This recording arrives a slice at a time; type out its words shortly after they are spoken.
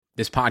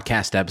This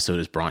podcast episode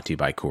is brought to you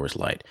by Coors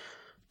Light.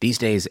 These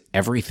days,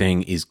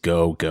 everything is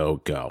go, go,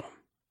 go.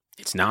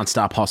 It's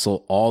nonstop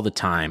hustle all the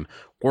time.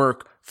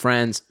 Work,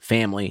 friends,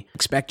 family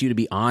expect you to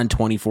be on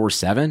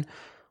 24/7.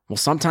 Well,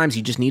 sometimes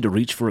you just need to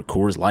reach for a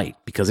Coors Light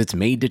because it's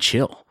made to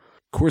chill.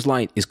 Coors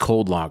Light is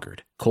cold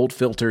lagered, cold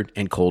filtered,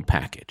 and cold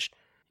packaged.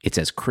 It's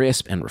as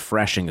crisp and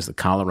refreshing as the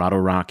Colorado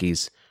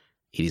Rockies.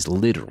 It is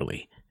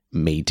literally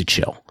made to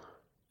chill.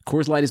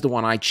 Coors Light is the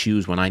one I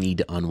choose when I need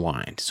to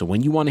unwind. So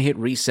when you want to hit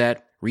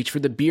reset, reach for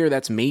the beer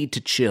that's made to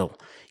chill.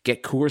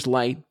 Get Coors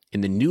Light in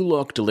the new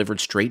look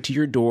delivered straight to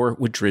your door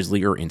with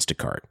Drizzly or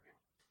Instacart.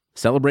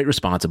 Celebrate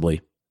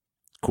responsibly.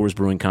 Coors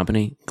Brewing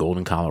Company,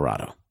 Golden,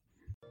 Colorado.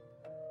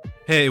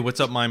 Hey, what's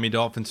up, Miami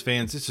Dolphins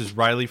fans? This is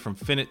Riley from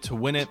Fin It to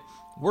Win It.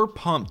 We're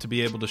pumped to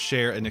be able to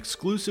share an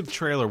exclusive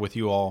trailer with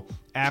you all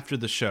after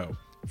the show.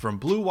 From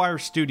Blue Wire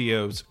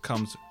Studios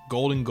comes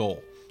Golden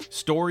Goal,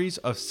 Stories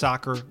of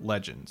Soccer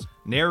Legends.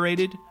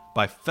 Narrated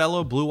by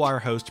fellow Blue Wire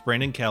host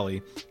Brandon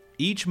Kelly,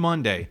 each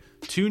Monday,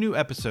 2 new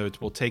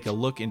episodes will take a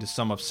look into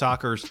some of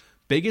soccer's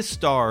biggest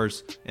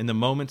stars and the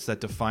moments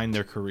that define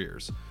their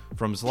careers.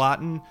 From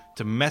Zlatan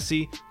to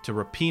Messi to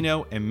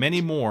Rapinoe and many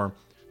more,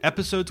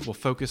 episodes will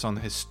focus on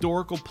the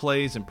historical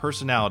plays and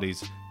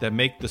personalities that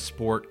make the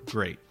sport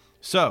great.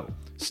 So,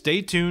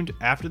 stay tuned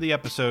after the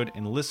episode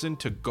and listen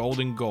to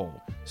Golden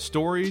Goal,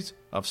 Stories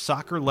of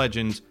Soccer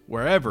Legends,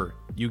 wherever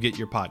you get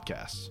your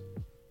podcasts.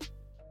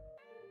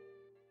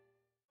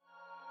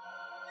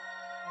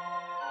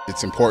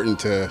 It's important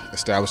to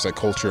establish that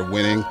culture of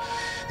winning,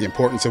 the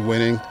importance of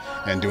winning,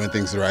 and doing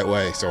things the right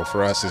way. So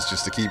for us, it's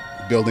just to keep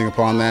building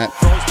upon that.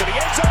 Throws to the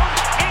end zone.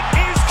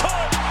 It is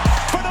caught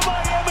for the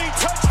Miami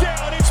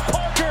touchdown. It's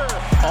Parker.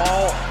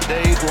 All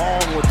day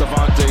long with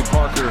Devontae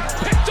Parker.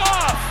 Picked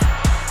off.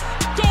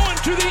 Going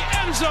to the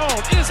end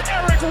zone is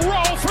Eric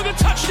Rowe for the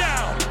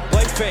touchdown.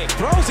 Play fake.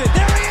 Throws it.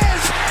 There he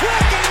is.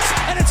 Wiggins.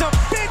 And it's a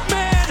big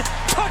man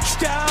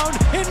touchdown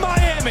in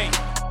Miami.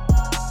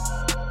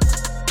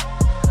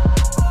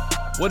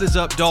 What is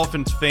up,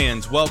 Dolphins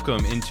fans?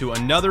 Welcome into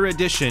another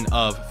edition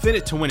of Fin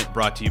It to Win It,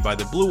 brought to you by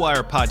the Blue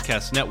Wire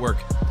Podcast Network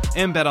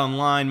and Bet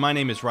Online. My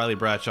name is Riley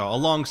Bradshaw,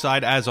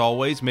 alongside, as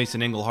always,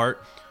 Mason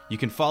Englehart. You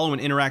can follow and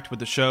interact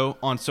with the show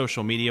on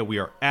social media. We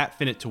are at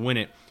Fin It to Win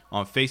It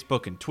on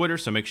Facebook and Twitter,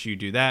 so make sure you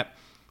do that.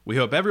 We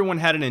hope everyone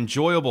had an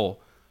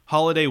enjoyable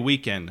holiday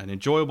weekend, an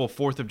enjoyable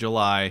 4th of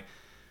July.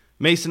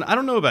 Mason, I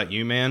don't know about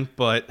you, man,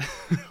 but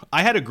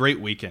I had a great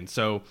weekend.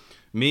 So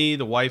me,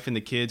 the wife, and the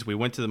kids, we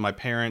went to my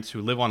parents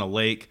who live on a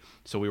lake.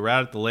 So we were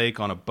out at the lake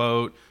on a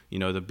boat,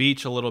 the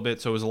beach a little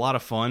bit. So it was a lot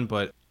of fun.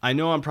 But I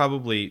know I'm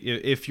probably,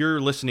 if you're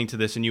listening to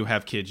this and you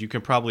have kids, you can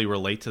probably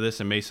relate to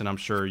this. And Mason, I'm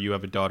sure you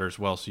have a daughter as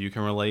well, so you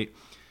can relate.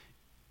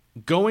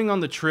 Going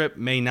on the trip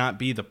may not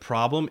be the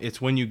problem.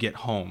 It's when you get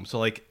home. So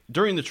like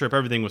during the trip,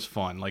 everything was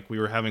fun. Like we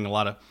were having a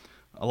lot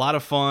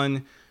of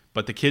fun.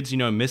 But the kids,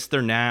 missed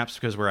their naps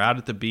because we're out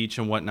at the beach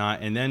and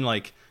whatnot. And then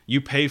like you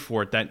pay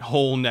for it that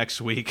whole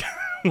next week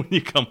when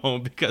you come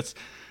home, because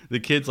the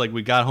kids, like,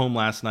 we got home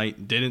last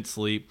night, didn't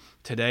sleep.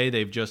 Today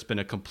they've just been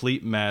a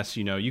complete mess.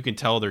 You can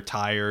tell they're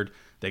tired.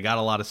 They got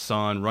a lot of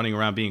sun, running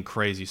around being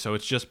crazy. So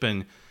it's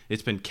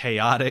been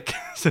chaotic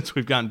since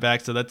we've gotten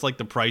back. So that's like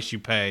the price you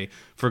pay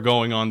for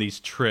going on these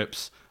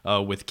trips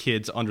with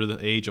kids under the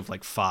age of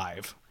like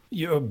 5.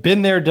 You've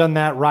been there, done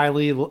that,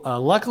 Riley.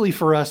 Luckily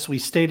for us, we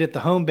stayed at the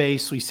home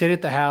base. We stayed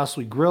at the house.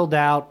 We grilled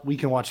out. We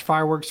can watch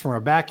fireworks from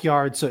our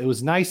backyard. So it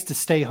was nice to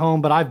stay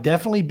home, but I've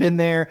definitely been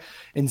there.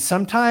 And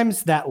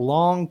sometimes that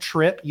long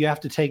trip you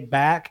have to take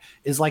back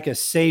is like a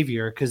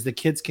savior, because the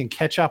kids can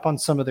catch up on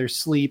some of their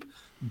sleep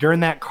during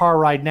that car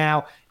ride.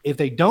 Now, if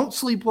they don't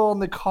sleep well in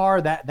the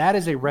car, that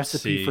is a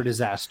recipe for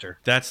disaster.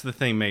 That's the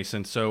thing,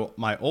 Mason. So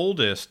my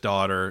oldest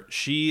daughter,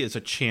 she is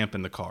a champ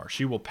in the car.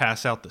 She will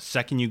pass out the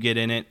second you get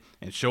in it,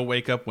 and she'll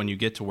wake up when you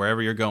get to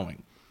wherever you're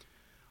going.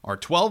 Our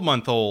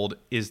 12-month-old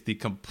is the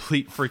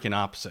complete freaking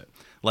opposite.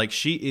 Like,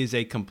 she is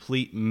a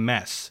complete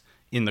mess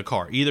in the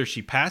car. Either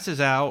she passes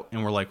out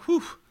and we're like,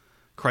 whew,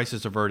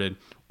 crisis averted,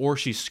 or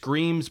she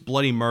screams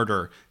bloody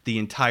murder the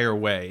entire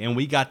way. And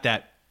we got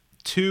that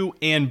to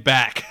and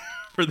back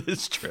for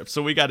this trip.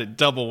 So we got a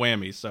double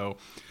whammy. So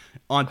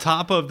on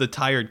top of the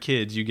tired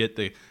kids, you get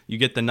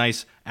the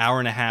nice hour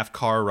and a half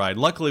car ride.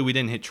 Luckily, we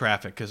didn't hit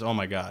traffic because, oh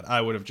my God,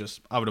 I would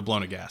have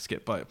blown a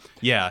gasket. But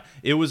yeah,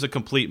 it was a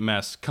complete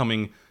mess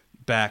coming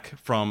back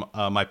from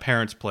my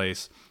parents'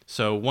 place.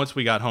 So once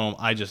we got home,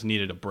 I just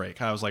needed a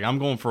break. I was like, I'm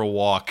going for a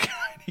walk.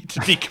 I need to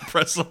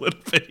decompress a little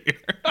bit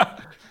here.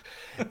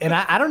 And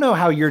I don't know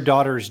how your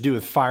daughters do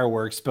with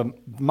fireworks, but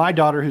my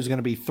daughter, who's going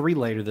to be 3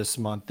 later this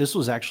month, this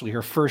was actually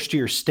her first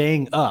year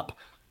staying up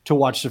to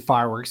watch the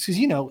fireworks.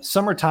 Because,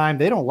 summertime,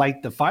 they don't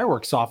light the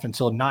fireworks off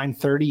until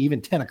 9:30,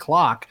 even 10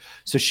 o'clock.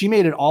 So she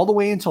made it all the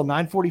way until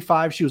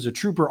 9:45. She was a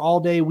trooper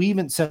all day. We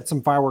even set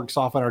some fireworks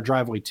off on our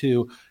driveway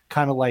too,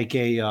 kind of like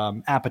a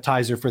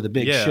appetizer for the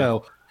big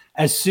show.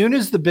 As soon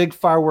as the big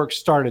fireworks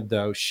started,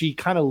 though, she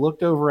kind of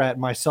looked over at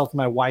myself and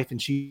my wife, and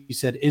she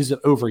said, "Is it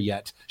over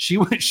yet?" She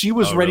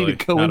was ready to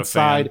go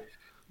inside.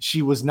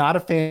 She was not a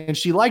fan.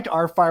 She liked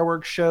our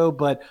fireworks show,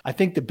 but I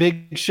think the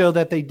big show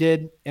that they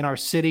did in our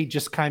city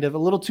just kind of a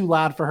little too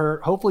loud for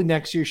her. Hopefully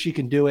next year she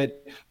can do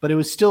it, but it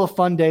was still a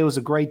fun day. It was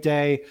a great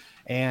day.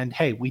 And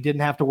hey, we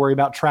didn't have to worry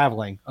about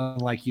traveling,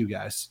 unlike you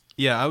guys.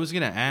 Yeah, I was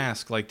going to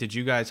ask, like, did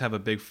you guys have a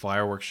big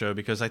fireworks show?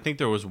 Because I think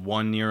there was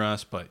one near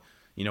us, but,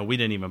 you know, we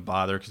didn't even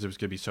bother because it was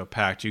going to be so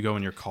packed. You go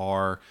in your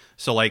car.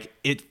 So, like,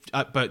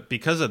 but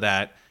because of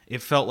that,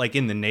 it felt like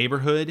in the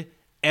neighborhood,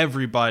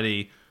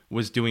 everybody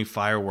was doing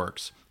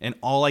fireworks. And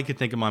all I could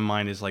think in my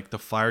mind is, like, the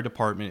fire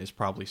department is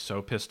probably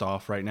so pissed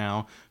off right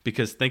now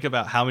because think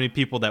about how many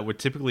people that would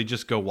typically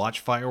just go watch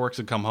fireworks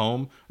and come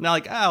home. Now,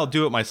 like, I'll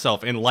do it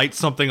myself and light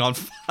something on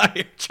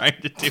fire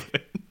trying to do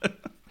it.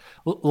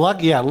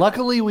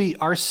 Luckily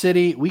our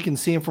city, we can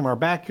see them from our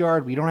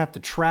backyard. We don't have to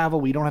travel.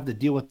 We don't have to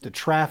deal with the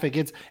traffic.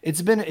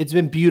 It's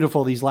been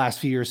beautiful these last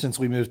few years since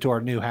we moved to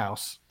our new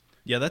house.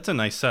 Yeah, that's a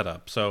nice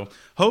setup. So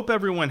hope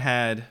everyone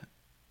had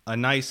a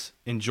nice,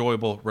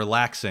 enjoyable,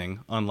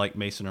 relaxing, unlike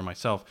Mason or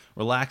myself,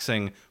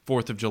 relaxing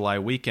 4th of July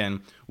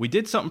weekend. We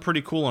did something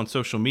pretty cool on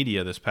social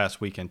media this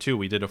past weekend too.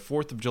 We did a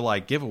 4th of July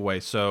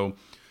giveaway. So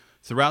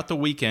throughout the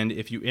weekend,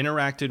 if you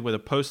interacted with a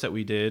post that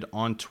we did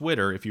on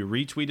Twitter, if you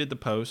retweeted the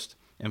post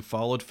and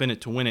followed Fin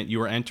It to Win It, you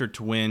were entered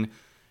to win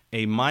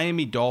a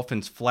Miami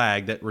Dolphins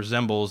flag that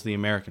resembles the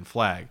American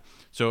flag.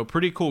 So a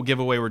pretty cool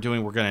giveaway we're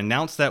doing. We're going to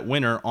announce that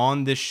winner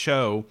on this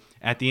show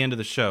at the end of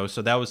the show.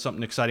 So that was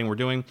something exciting we're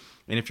doing.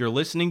 And if you're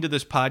listening to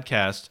this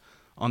podcast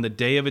on the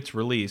day of its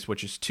release,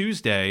 which is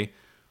Tuesday,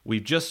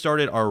 we've just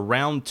started our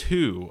round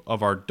 2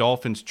 of our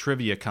Dolphins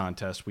trivia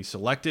contest. We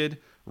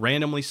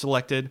randomly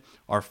selected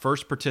our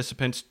first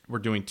participants. We're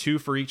doing 2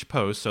 for each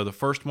post. So the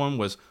first one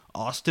was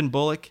Austin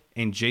Bullock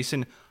and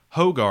Jason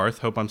Hogarth,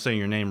 hope I'm saying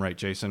your name right,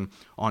 Jason,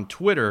 on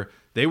Twitter.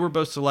 They were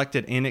both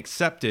selected and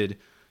accepted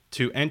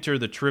to enter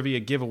the trivia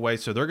giveaway.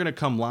 So they're going to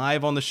come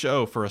live on the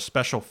show for a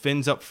special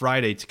Fins Up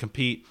Friday to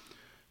compete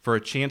for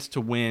a chance to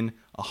win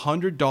a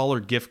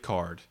 $100 gift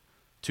card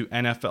to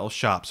NFL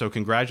Shop. So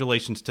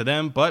congratulations to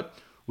them. But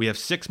we have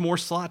 6 more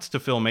slots to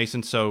fill,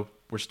 Mason. So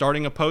we're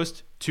starting a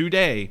post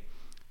today.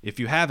 If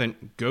you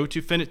haven't, go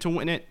to Fin It to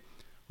Win It,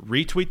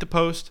 retweet the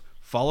post,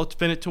 follow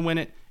Fin It to Win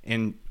It,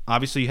 and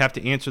obviously you have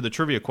to answer the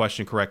trivia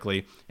question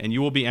correctly, and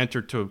you will be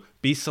entered to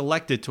be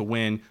selected to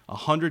win a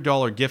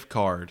 $100 gift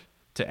card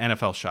to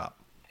NFL Shop.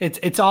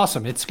 It's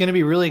awesome. It's going to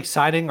be really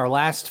exciting. Our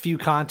last few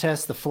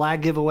contests, the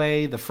flag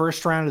giveaway, the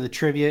first round of the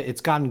trivia, it's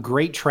gotten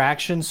great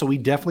traction, so we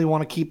definitely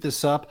want to keep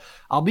this up.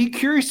 I'll be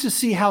curious to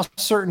see how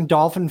certain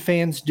Dolphin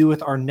fans do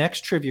with our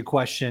next trivia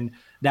question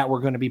that we're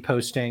going to be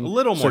posting. A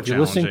little more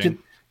challenging.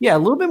 Yeah, a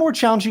little bit more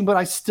challenging, but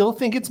I still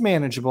think it's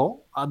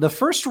manageable. The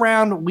first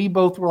round, we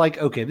both were like,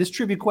 okay, this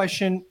trivia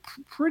question,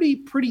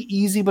 pretty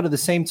easy, but at the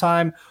same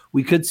time,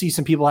 we could see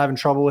some people having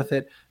trouble with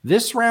it.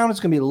 This round is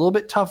going to be a little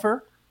bit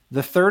tougher.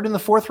 The third and the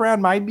fourth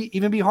round might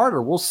even be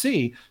harder. We'll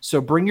see. So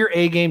bring your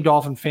A-game,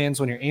 Dolphin fans,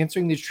 when you're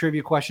answering these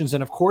trivia questions.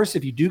 And, of course,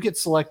 if you do get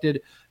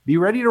selected, be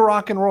ready to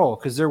rock and roll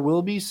because there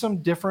will be some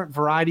different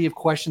variety of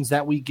questions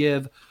that we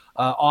give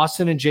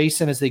Austin and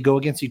Jason as they go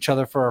against each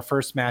other for our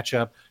first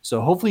matchup.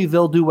 So hopefully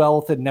they'll do well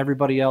with it and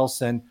everybody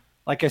else. And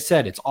like I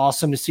said, it's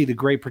awesome to see the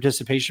great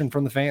participation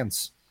from the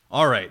fans.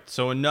 All right,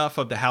 so enough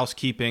of the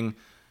housekeeping.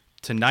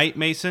 Tonight,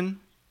 Mason,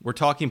 we're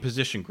talking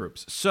position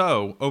groups.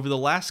 So over the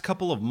last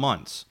couple of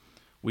months,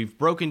 we've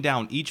broken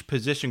down each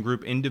position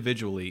group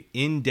individually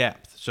in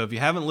depth. So if you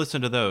haven't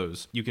listened to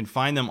those, you can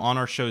find them on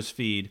our show's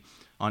feed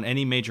on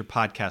any major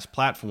podcast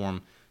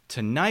platform.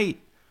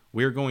 Tonight,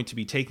 we're going to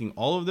be taking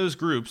all of those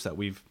groups that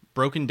we've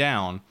broken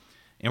down,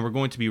 and we're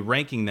going to be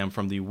ranking them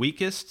from the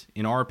weakest,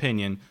 in our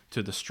opinion,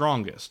 to the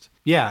strongest.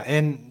 Yeah,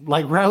 and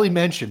like Riley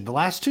mentioned, the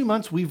last 2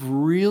 months, we've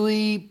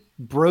really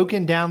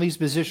broken down these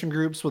position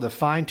groups with a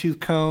fine-tooth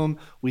comb.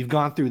 We've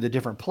gone through the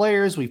different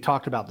players. We've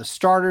talked about the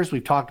starters.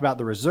 We've talked about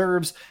the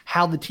reserves,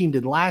 how the team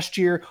did last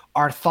year,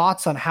 our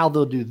thoughts on how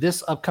they'll do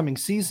this upcoming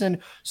season.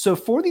 So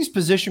for these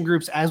position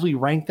groups, as we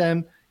rank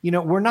them, you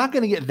know, we're not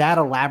going to get that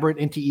elaborate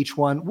into each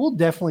one. We'll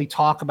definitely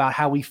talk about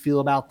how we feel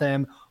about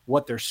them,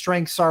 what their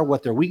strengths are,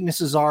 what their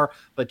weaknesses are,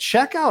 but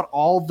check out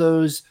all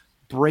those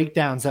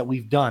breakdowns that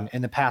we've done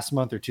in the past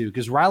month or two,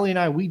 because Riley and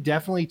I, we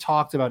definitely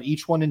talked about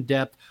each one in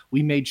depth.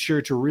 We made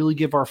sure to really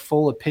give our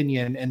full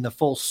opinion and the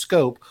full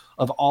scope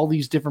of all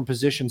these different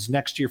positions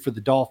next year for the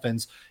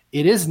Dolphins.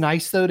 It is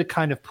nice, though, to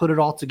kind of put it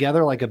all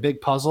together like a big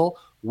puzzle.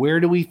 Where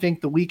do we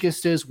think the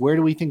weakest is? Where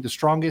do we think the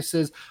strongest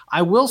is?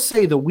 I will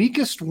say the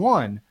weakest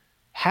one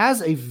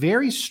has a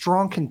very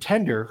strong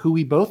contender who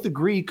we both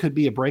agree could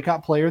be a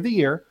breakout player of the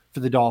year for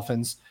the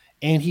Dolphins,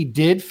 and he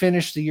did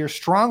finish the year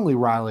strongly,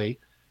 Riley.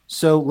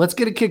 So let's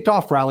get it kicked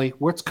off, Riley.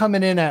 What's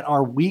coming in at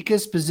our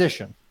weakest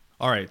position?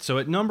 All right, so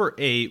at number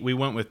 8, we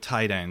went with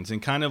tight ends, and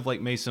kind of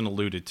like Mason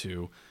alluded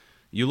to,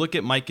 you look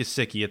at Mike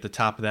Gesicki at the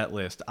top of that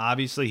list.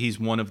 Obviously, he's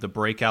one of the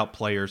breakout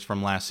players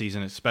from last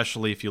season,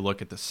 especially if you look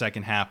at the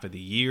second half of the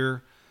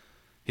year.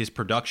 His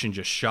production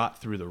just shot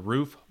through the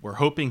roof. We're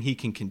hoping he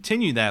can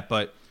continue that,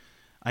 but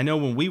I know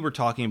when we were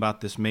talking about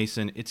this,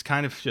 Mason, it's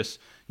kind of just,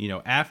 you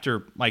know,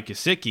 after Mike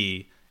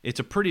Gesicki, it's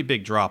a pretty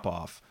big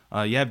drop-off.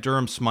 You have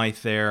Durham Smythe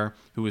there,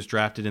 who was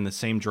drafted in the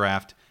same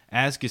draft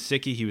as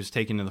Gesicki. He was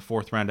taken in the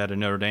 4th round out of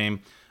Notre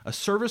Dame. A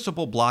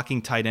serviceable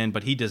blocking tight end,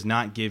 but he does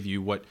not give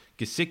you what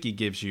Gesicki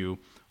gives you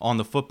on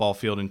the football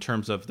field in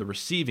terms of the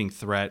receiving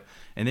threat.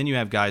 And then you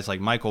have guys like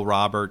Michael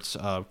Roberts,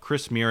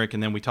 Chris Myrick,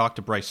 and then we talked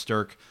to Bryce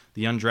Stirk,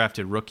 the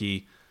undrafted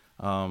rookie.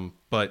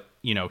 But,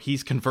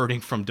 he's converting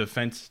from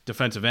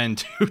defensive end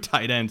to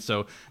tight end.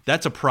 So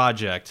that's a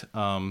project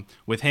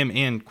with him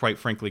and, quite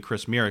frankly,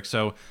 Chris Myrick.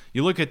 So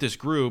you look at this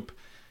group,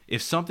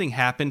 if something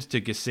happens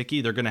to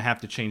Gesicki, they're going to have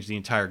to change the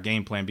entire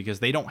game plan because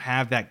they don't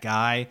have that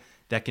guy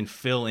that can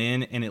fill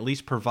in and at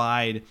least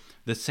provide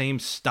the same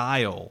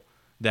style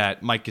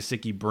that Mike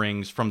Gesicki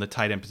brings from the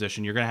tight end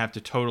position. You're going to have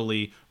to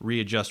totally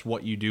readjust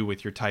what you do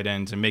with your tight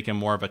ends and make him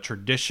more of a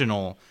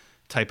traditional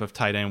type of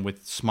tight end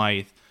with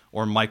Smythe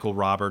or Michael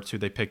Roberts, who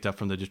they picked up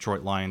from the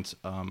Detroit Lions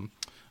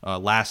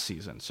last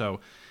season.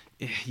 So,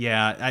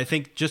 yeah, I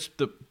think just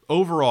the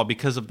overall,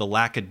 because of the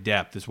lack of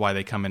depth, is why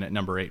they come in at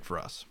number 8 for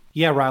us.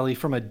 Yeah, Riley,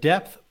 from a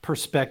depth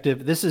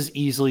perspective, this is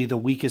easily the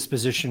weakest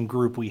position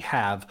group we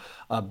have.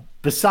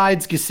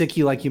 Besides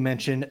Gesicki, like you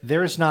mentioned,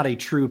 there's not a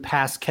true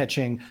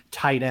pass-catching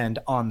tight end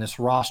on this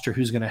roster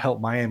who's going to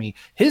help Miami.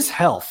 His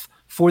health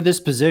for this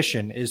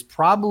position is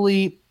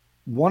probably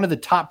one of the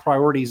top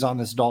priorities on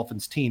this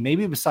Dolphins team,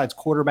 maybe besides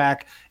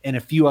quarterback and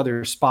a few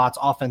other spots,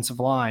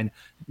 offensive line.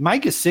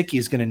 Mike Gesicki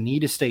is going to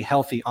need to stay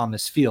healthy on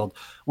this field.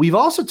 We've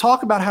also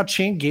talked about how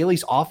Chan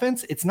Gailey's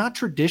offense, it's not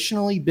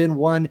traditionally been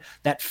one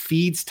that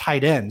feeds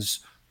tight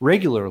ends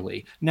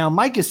regularly. Now,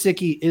 Mike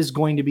Gesicki is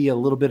going to be a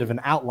little bit of an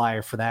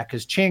outlier for that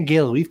because Chan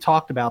Gailey, we've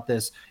talked about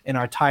this in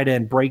our tight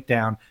end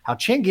breakdown, how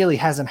Chan Gailey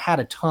hasn't had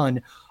a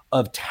ton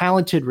of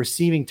talented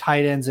receiving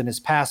tight ends in his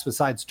past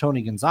besides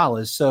Tony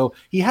Gonzalez. So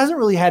he hasn't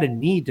really had a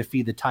need to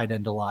feed the tight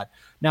end a lot.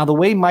 Now, the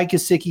way Mike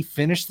Gesicki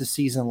finished the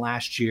season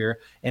last year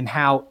and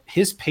how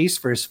his pace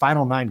for his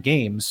final 9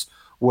 games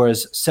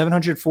was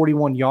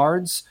 741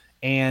 yards,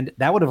 and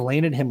that would have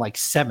landed him like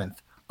 7th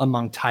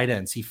among tight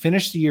ends. He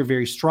finished the year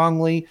very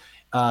strongly,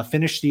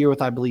 finished the year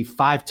with, I believe,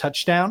 5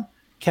 touchdown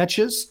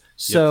catches.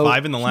 So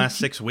 5 in the last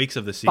 6 weeks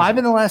of the season. 5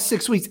 in the last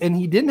 6 weeks. And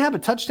he didn't have a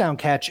touchdown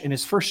catch in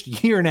his first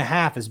year and a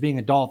half as being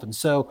a Dolphin.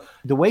 So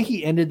the way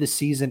he ended the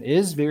season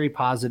is very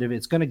positive.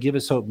 It's going to give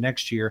us hope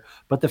next year.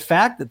 But the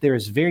fact that there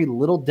is very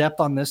little depth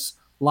on this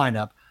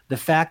lineup, the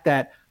fact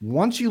that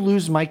once you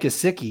lose Mike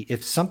Gesicki,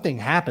 if something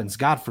happens,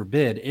 God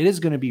forbid, it is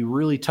going to be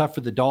really tough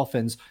for the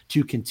Dolphins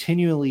to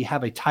continually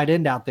have a tight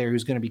end out there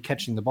who's going to be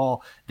catching the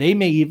ball. They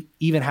may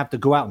even have to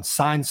go out and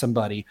sign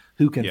somebody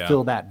who can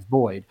fill that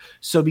void.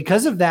 So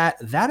because of that,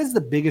 that is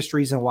the biggest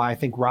reason why I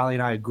think Riley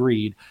and I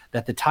agreed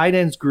that the tight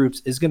ends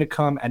groups is going to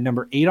come at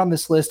number 8 on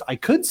this list. I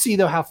could see,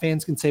 though, how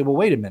fans can say, well,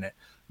 wait a minute.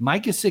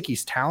 Mike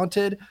Gesicki's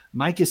talented.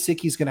 Mike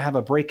Gesicki's going to have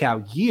a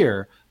breakout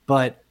year,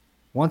 but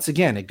once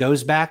again, it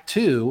goes back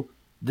to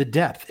the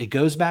depth. It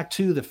goes back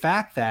to the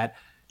fact that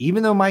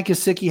even though Mike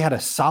Gesicki had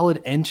a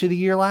solid end to the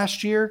year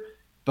last year,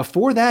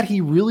 before that, he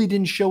really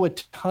didn't show a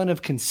ton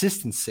of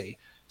consistency.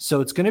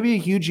 So it's going to be a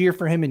huge year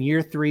for him in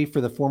year 3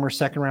 for the former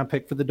second-round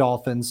pick for the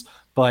Dolphins.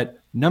 But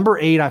number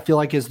 8, I feel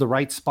like, is the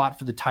right spot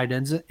for the tight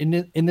ends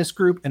in this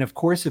group. And, of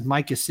course, if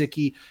Mike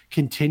Gesicki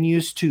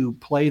continues to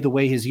play the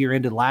way his year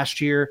ended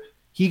last year,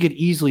 he could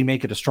easily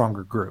make it a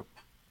stronger group.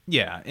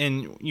 Yeah,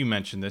 and you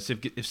mentioned this.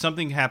 If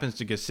something happens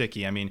to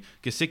Gesicki, I mean,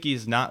 Gesicki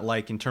is not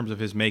like, in terms of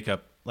his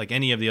makeup, like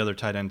any of the other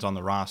tight ends on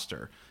the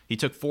roster. He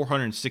took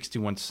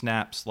 461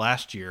 snaps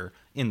last year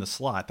in the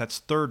slot. That's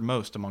 3rd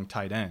most among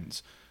tight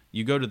ends.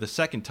 You go to the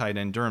second tight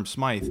end, Durham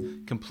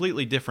Smythe,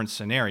 completely different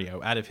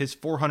scenario. Out of his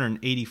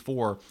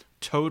 484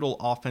 total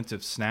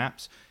offensive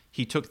snaps,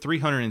 he took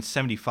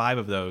 375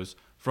 of those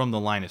from the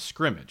line of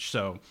scrimmage.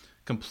 So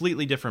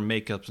completely different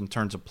makeups in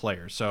terms of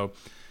players. So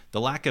the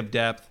lack of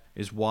depth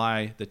is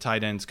why the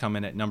tight ends come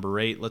in at number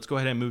 8. Let's go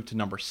ahead and move to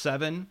number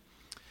 7.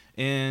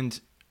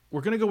 And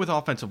we're going to go with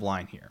offensive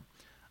line here.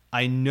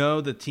 I know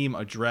the team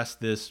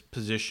addressed this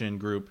position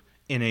group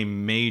in a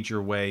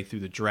major way through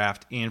the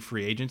draft and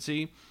free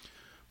agency.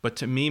 But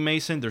to me,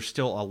 Mason, there's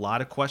still a lot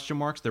of question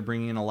marks. They're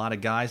bringing in a lot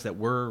of guys that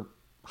we're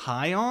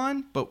high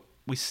on, but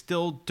we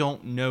still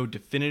don't know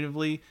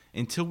definitively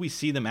until we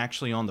see them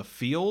actually on the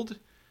field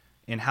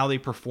and how they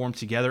perform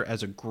together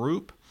as a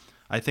group.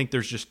 I think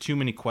there's just too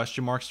many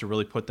question marks to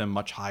really put them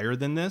much higher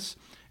than this.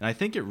 And I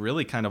think it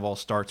really kind of all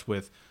starts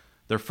with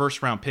their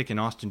first-round pick in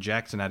Austin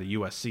Jackson out of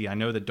USC. I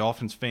know that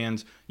Dolphins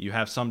fans, you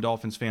have some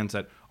Dolphins fans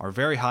that are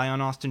very high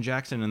on Austin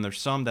Jackson, and there's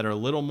some that are a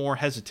little more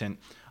hesitant.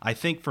 I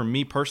think for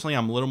me personally,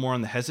 I'm a little more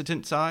on the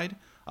hesitant side.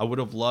 I would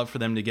have loved for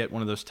them to get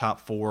one of those top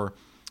 4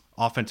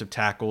 offensive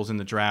tackles in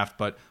the draft,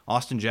 but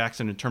Austin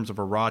Jackson, in terms of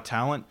a raw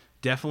talent,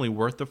 definitely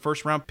worth the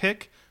first-round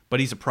pick, but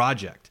he's a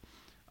project.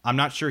 I'm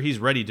not sure he's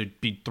ready to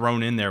be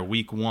thrown in there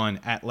week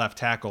 1 at left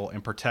tackle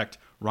and protect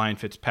Ryan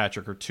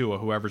Fitzpatrick or Tua,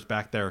 whoever's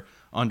back there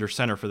under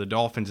center for the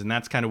Dolphins. And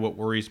that's kind of what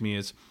worries me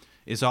is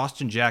is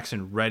Austin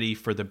Jackson ready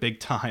for the big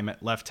time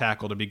at left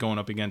tackle to be going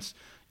up against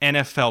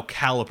NFL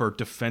caliber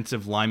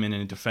defensive linemen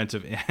and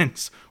defensive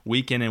ends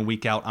week in and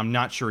week out? I'm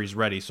not sure he's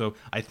ready. So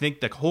I think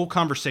the whole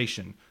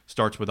conversation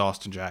starts with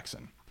Austin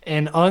Jackson.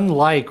 And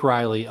unlike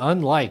Riley,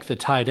 unlike the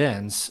tight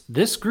ends,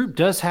 this group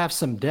does have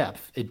some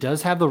depth. It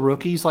does have the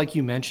rookies, like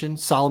you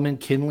mentioned, Solomon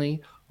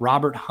Kinley,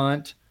 Robert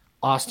Hunt,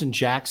 Austin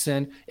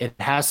Jackson. It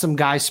has some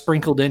guys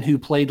sprinkled in who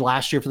played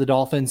last year for the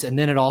Dolphins. And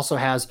then it also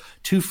has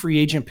 2 free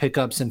agent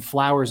pickups in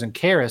Flowers and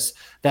Karras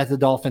that the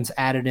Dolphins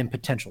added in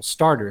potential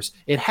starters.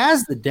 It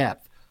has the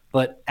depth.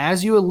 But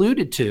as you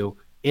alluded to,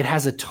 it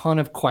has a ton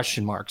of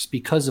question marks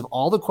because of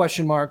all the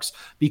question marks,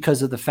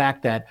 because of the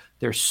fact that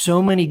there's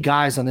so many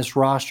guys on this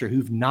roster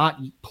who've not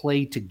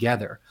played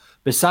together.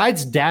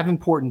 Besides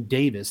Davenport and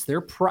Davis,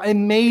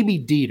 and maybe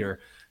Dieter,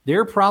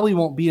 there probably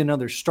won't be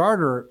another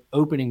starter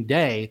opening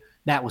day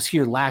that was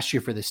here last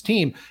year for this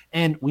team.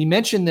 And we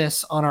mentioned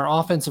this on our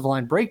offensive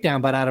line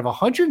breakdown, but out of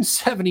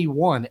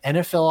 171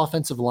 NFL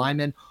offensive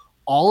linemen,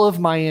 all of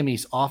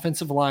Miami's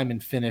offensive linemen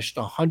finished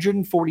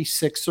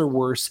 146 or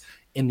worse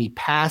in the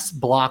pass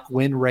block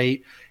win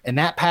rate. And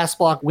that pass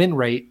block win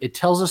rate, it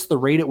tells us the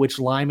rate at which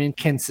linemen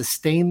can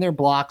sustain their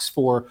blocks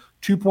for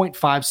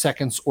 2.5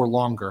 seconds or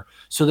longer.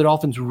 So the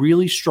Dolphins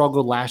really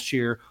struggled last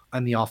year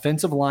on the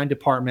offensive line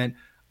department.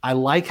 I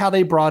like how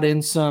they brought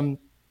in some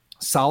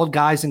solid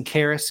guys in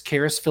Karras.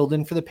 Karras filled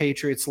in for the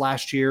Patriots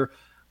last year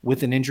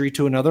with an injury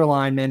to another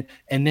lineman.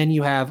 And then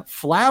you have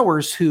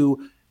Flowers,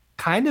 who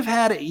kind of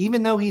had,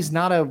 even though he's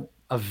not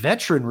a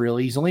veteran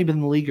really, he's only been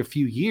in the league a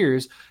few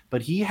years,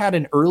 but he had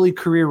an early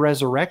career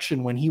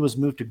resurrection when he was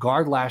moved to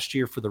guard last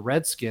year for the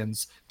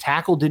Redskins.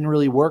 Tackle didn't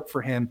really work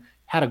for him.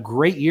 Had a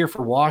great year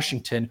for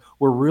Washington.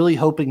 We're really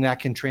hoping that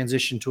can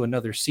transition to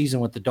another season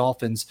with the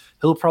Dolphins.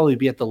 He'll probably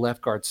be at the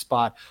left guard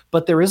spot.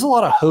 But there is a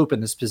lot of hope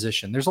in this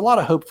position. There's a lot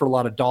of hope for a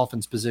lot of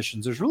Dolphins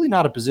positions. There's really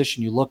not a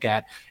position you look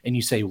at and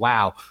you say,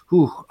 wow,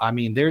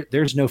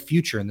 there's no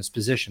future in this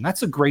position.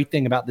 That's a great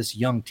thing about this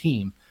young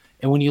team.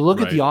 And when you look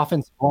at the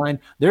offensive line,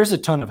 there's a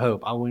ton of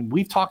hope. I mean,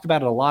 we've talked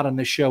about it a lot on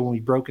this show when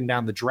we've broken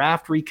down the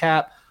draft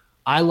recap.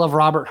 I love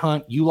Robert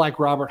Hunt. You like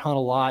Robert Hunt a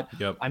lot.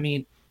 Yep. I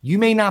mean, you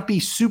may not be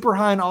super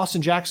high on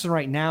Austin Jackson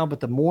right now, but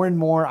the more and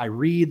more I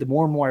read, the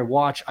more and more I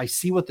watch, I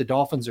see what the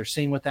Dolphins are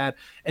seeing with that.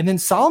 And then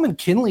Solomon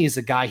Kinley is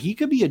a guy, he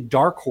could be a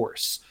dark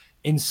horse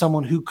in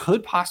someone who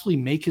could possibly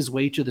make his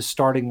way to the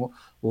starting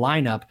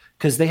lineup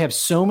because they have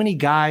so many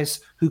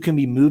guys who can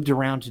be moved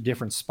around to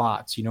different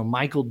spots. You know,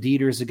 Michael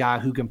Dieter is a guy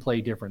who can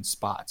play different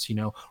spots. You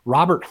know,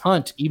 Robert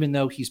Hunt, even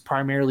though he's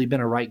primarily been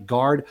a right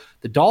guard,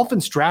 the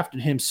Dolphins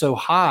drafted him so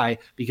high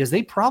because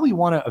they probably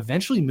want to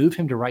eventually move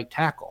him to right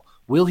tackle.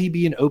 Will he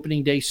be an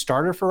opening day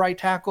starter for right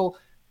tackle?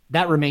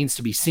 That remains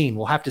to be seen.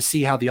 We'll have to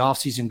see how the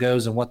offseason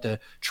goes and what the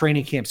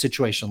training camp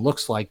situation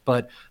looks like.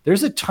 But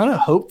there's a ton of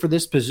hope for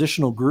this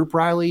positional group,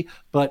 Riley.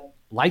 But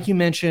like you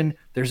mentioned,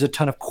 there's a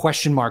ton of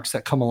question marks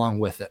that come along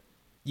with it.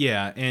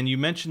 Yeah, and you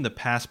mentioned the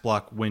pass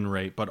block win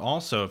rate, but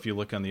also if you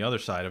look on the other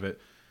side of it,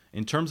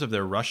 in terms of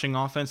their rushing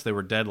offense, they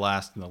were dead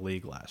last in the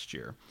league last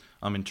year.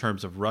 In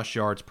terms of rush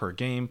yards per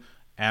game,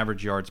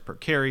 average yards per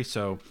carry,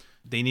 so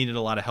they needed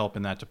a lot of help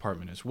in that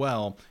department as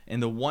well.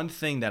 And the one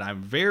thing that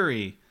I'm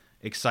very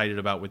excited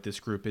about with this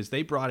group is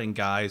they brought in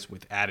guys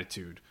with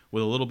attitude,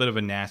 with a little bit of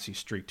a nasty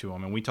streak to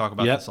them. And we talk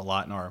about this a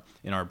lot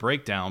in our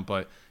breakdown,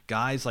 but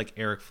guys like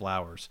Eric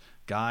Flowers,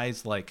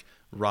 guys like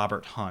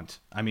Robert Hunt.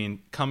 I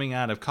mean, coming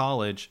out of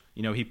college,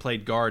 you know, he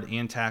played guard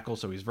and tackle,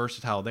 so he's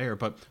versatile there.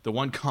 But the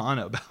one con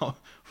about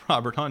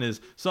Robert Hunt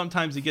is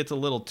sometimes he gets a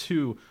little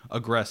too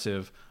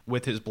aggressive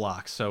with his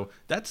blocks. So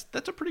that's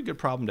a pretty good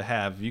problem to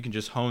have. You can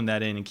just hone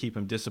that in and keep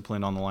him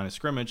disciplined on the line of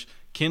scrimmage.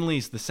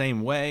 Kinley's the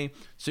same way.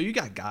 So you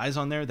got guys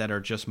on there that are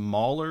just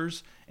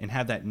maulers and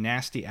have that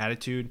nasty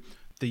attitude.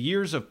 The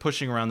years of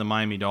pushing around the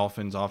Miami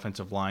Dolphins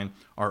offensive line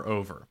are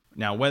over.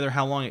 Now,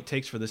 how long it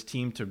takes for this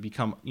team to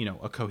become, you know,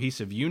 a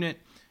cohesive unit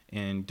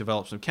and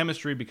develop some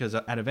chemistry, because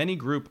out of any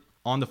group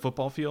on the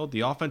football field, the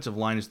offensive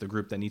line is the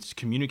group that needs to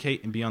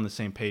communicate and be on the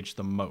same page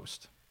the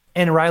most.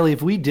 And Riley,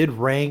 if we had a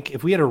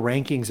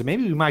rankings, and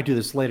maybe we might do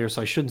this later,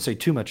 so I shouldn't say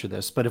too much of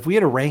this, but if we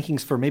had a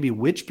rankings for maybe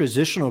which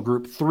positional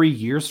group 3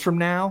 years from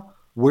now,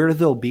 where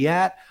they'll be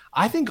at,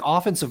 I think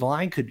offensive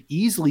line could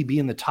easily be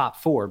in the top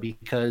 4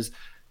 because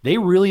they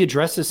really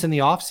addressed this in the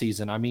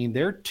offseason. I mean,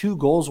 their 2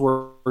 goals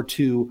were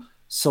to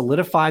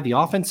solidify the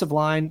offensive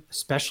line,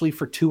 especially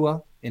for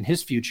Tua in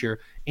his future,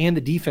 and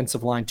the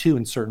defensive line too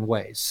in certain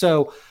ways.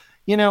 So,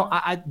 you know,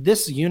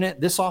 this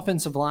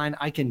offensive line,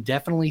 I can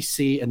definitely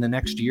see in the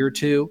next year or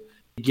two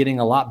getting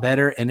a lot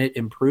better and it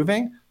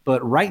improving.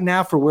 But right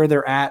now, for where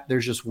they're at,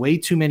 there's just way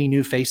too many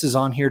new faces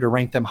on here to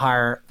rank them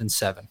higher than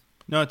 7.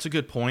 No, it's a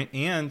good point.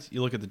 And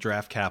you look at the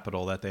draft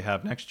capital that they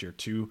have next year,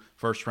 2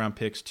 first-round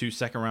picks, 2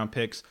 second-round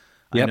picks.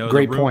 Yep,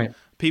 great point.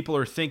 People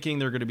are thinking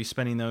they're going to be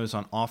spending those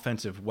on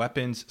offensive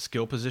weapons,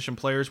 skill position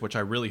players, which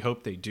I really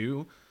hope they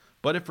do.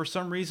 But if for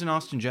some reason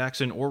Austin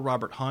Jackson or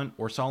Robert Hunt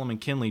or Solomon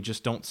Kinley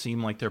just don't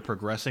seem like they're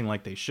progressing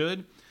like they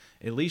should,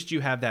 at least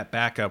you have that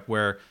backup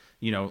where,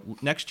 you know,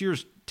 next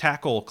year's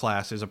tackle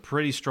class is a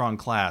pretty strong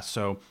class,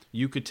 so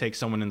you could take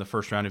someone in the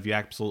first round if you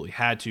absolutely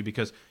had to,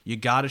 because you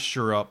got to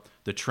shore up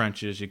the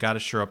trenches, you got to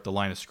shore up the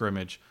line of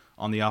scrimmage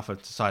on the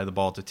offensive side of the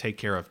ball to take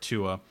care of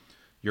Tua,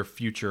 your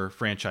future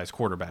franchise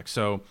quarterback.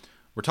 So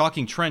we're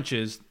talking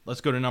trenches. Let's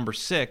go to number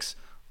 6.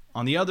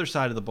 On the other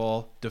side of the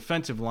ball,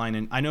 defensive line.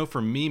 And I know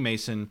for me,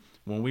 Mason,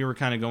 when we were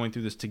kind of going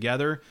through this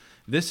together,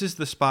 this is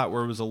the spot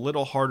where it was a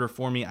little harder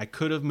for me. I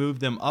could have moved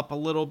them up a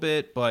little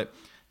bit, but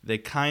they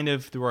kind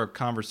of, through our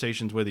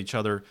conversations with each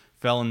other,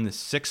 fell in the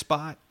 6th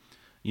spot.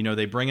 You know,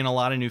 they bring in a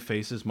lot of new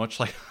faces, much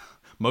like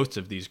most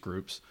of these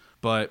groups.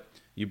 But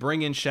you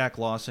bring in Shaq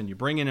Lawson, you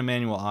bring in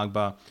Emmanuel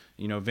Ogbah.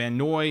 You know, Van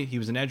Noy, he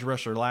was an edge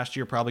rusher last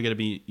year, probably going to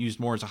be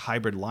used more as a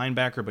hybrid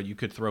linebacker, but you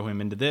could throw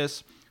him into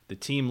this. The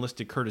team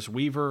listed Curtis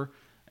Weaver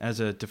as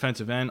a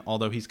defensive end,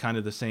 although he's kind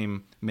of the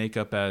same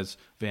makeup as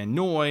Van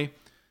Noy.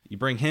 You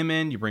bring him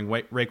in, you bring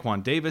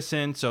Raekwon Davis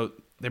in, so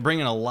they bring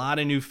in a lot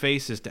of new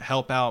faces to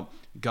help out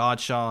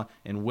Godshaw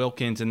and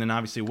Wilkins, and then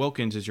obviously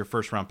Wilkins is your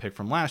first-round pick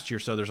from last year,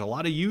 so there's a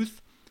lot of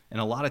youth and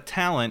a lot of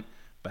talent,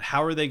 but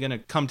how are they going to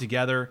come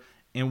together,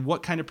 and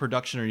what kind of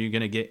production are you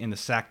going to get in the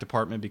sack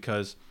department?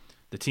 Because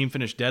the team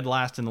finished dead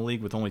last in the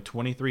league with only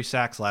 23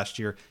 sacks last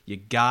year. You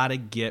got to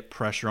get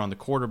pressure on the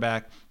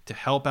quarterback to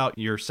help out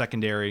your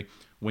secondary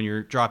when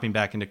you're dropping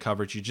back into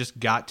coverage. You just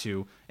got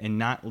to, and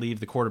not leave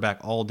the quarterback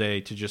all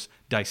day to just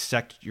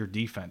dissect your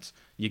defense.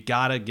 You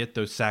got to get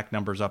those sack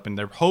numbers up, and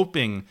they're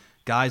hoping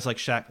guys like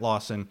Shaq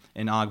Lawson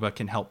and Ogbah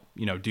can help,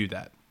 do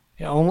that.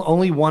 Yeah,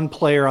 only one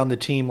player on the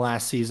team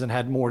last season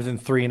had more than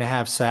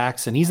 3.5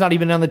 sacks, and he's not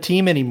even on the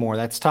team anymore.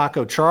 That's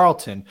Taco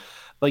Charlton.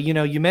 But,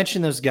 you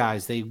mentioned those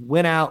guys. They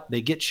went out,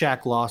 they get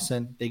Shaq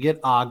Lawson, they get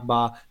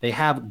Ogbah. They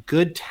have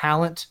good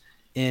talent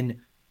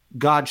in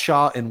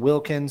Godshaw and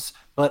Wilkins.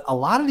 But a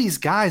lot of these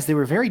guys, they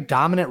were very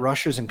dominant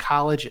rushers in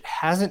college. It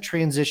hasn't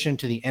transitioned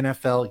to the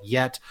NFL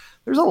yet.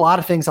 There's a lot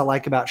of things I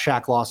like about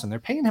Shaq Lawson. They're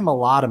paying him a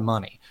lot of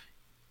money.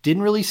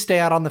 Didn't really stay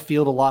out on the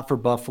field a lot for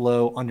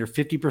Buffalo, under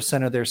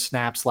 50% of their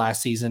snaps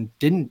last season.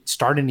 Didn't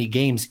start any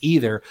games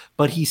either,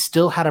 but he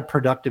still had a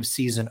productive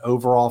season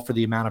overall for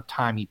the amount of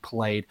time he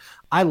played.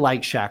 I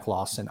like Shaq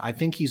Lawson. I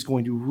think he's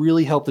going to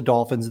really help the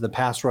Dolphins in the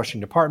pass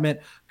rushing department.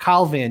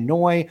 Kyle Van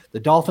Noy,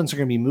 the Dolphins are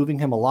going to be moving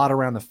him a lot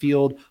around the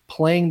field.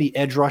 Playing the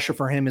edge rusher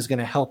for him is going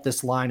to help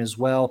this line as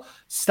well.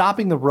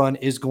 Stopping the run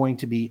is going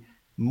to be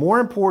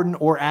more important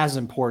or as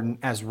important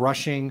as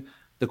rushing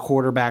the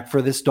quarterback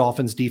for this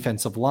Dolphins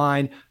defensive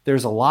line.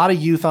 There's a lot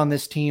of youth on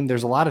this team.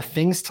 There's a lot of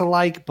things to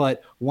like,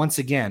 but once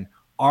again,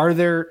 are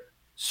there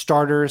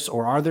starters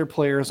or are there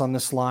players on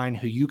this line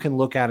who you can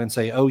look at and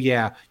say, oh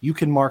yeah, you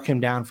can mark him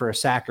down for a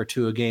sack or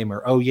 2 a game,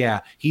 or oh yeah,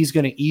 he's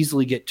going to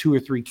easily get 2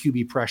 or 3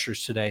 QB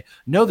pressures today?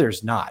 No,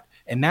 there's not.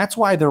 And that's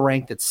why they're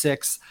ranked at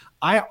 6.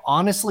 I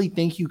honestly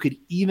think you could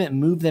even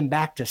move them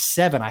back to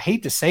 7. I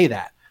hate to say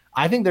that.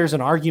 I think there's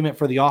an argument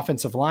for the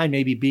offensive line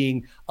maybe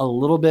being a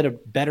little bit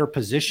of better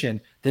position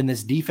than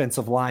this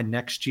defensive line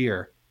next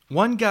year.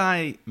 One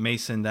guy,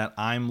 Mason, that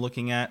I'm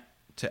looking at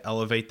to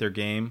elevate their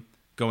game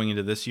going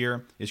into this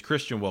year is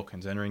Christian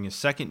Wilkins, entering his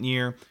 2nd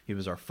year. He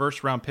was our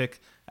first-round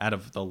pick out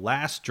of the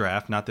last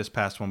draft, not this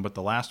past one, but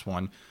the last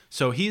one.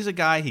 So he's a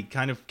guy, he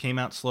kind of came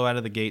out slow out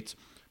of the gates,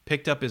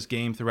 picked up his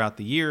game throughout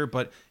the year,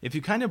 but if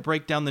you kind of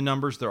break down the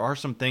numbers, there are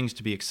some things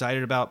to be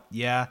excited about.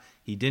 Yeah,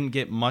 he didn't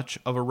get much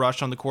of a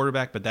rush on the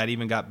quarterback, but that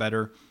even got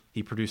better.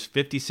 He produced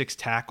 56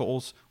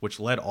 tackles, which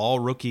led all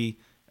rookie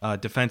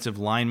defensive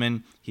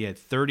linemen. He had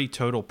 30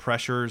 total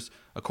pressures.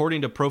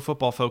 According to Pro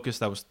Football Focus,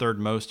 that was 3rd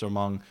most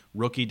among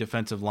rookie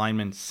defensive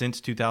linemen since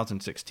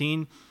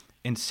 2016,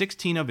 and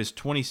 16 of his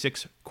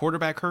 26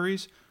 quarterback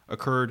hurries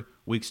occurred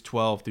weeks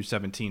 12 through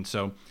 17.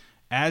 So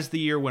as the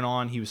year went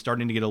on, he was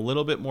starting to get a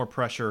little bit more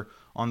pressure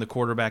on the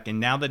quarterback, and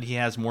now that he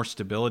has more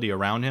stability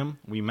around him,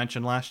 we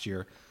mentioned last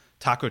year,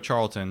 Taco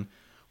Charlton,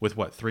 with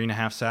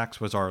 3.5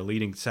 sacks, was our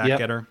leading sack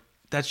getter.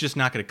 That's just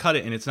not going to cut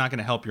it, and it's not going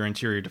to help your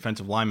interior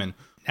defensive linemen.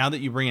 Now that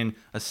you bring in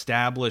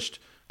established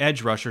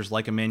edge rushers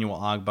like Emmanuel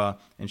Ogbah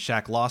and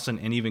Shaq Lawson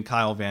and even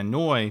Kyle Van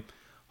Noy,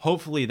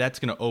 hopefully that's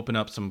going to open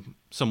up some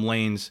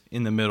lanes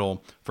in the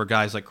middle for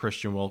guys like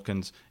Christian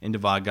Wilkins and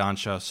Davon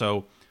Gansha.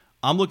 So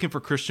I'm looking for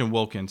Christian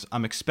Wilkins.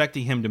 I'm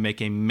expecting him to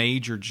make a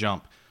major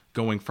jump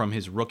going from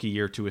his rookie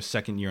year to his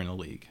 2nd year in the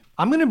league.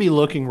 I'm going to be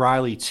looking,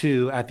 Riley,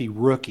 too, at the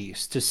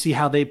rookies to see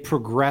how they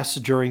progress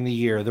during the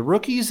year. The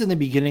rookies in the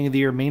beginning of the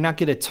year may not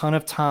get a ton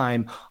of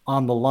time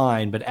on the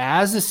line, but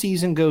as the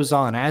season goes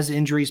on, as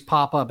injuries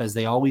pop up, as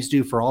they always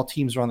do for all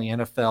teams around the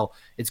NFL,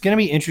 it's going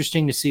to be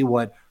interesting to see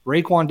what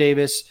Raekwon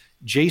Davis,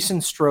 Jason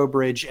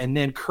Strowbridge, and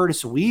then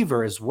Curtis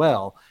Weaver as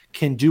well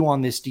can do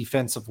on this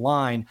defensive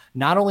line,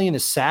 not only in the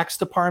sacks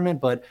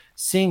department, but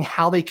seeing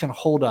how they can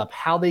hold up,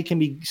 how they can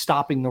be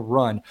stopping the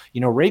run.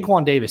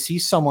 Raekwon Davis,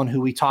 he's someone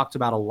who we talked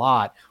about a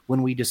lot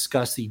when we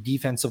discussed the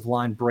defensive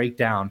line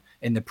breakdown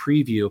in the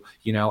preview.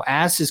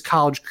 As his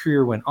college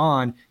career went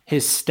on,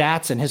 his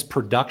stats and his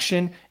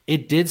production,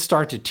 it did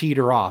start to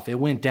teeter off. It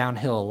went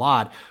downhill a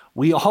lot.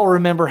 we all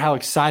remember how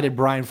excited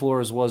Brian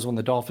Flores was when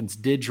the Dolphins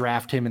did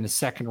draft him in the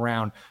second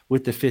round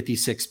with the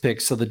 56th pick.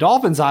 So the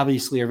Dolphins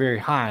obviously are very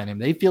high on him.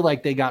 They feel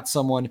like they got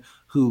someone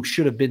who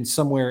should have been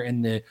somewhere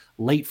in the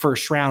late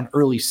first round,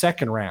 early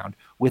second round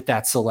with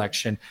that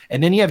selection.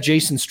 And then you have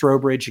Jason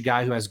Strowbridge, a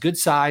guy who has good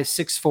size,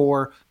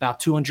 6'4", about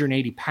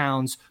 280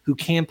 pounds, who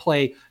can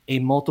play a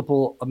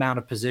multiple amount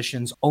of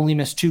positions, only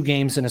missed 2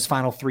 games in his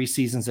final 3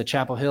 seasons at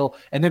Chapel Hill.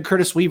 And then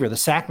Curtis Weaver, the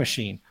sack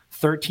machine,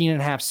 13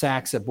 and a half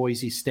sacks at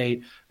Boise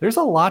State. There's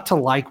a lot to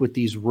like with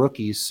these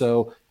rookies.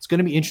 So it's going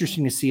to be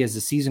interesting to see as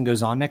the season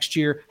goes on next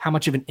year, how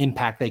much of an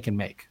impact they can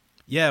make.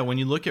 Yeah, when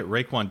you look at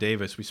Raekwon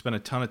Davis, we spent a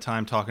ton of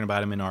time talking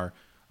about him in our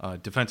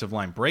defensive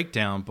line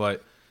breakdown,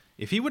 but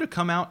if he would have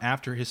come out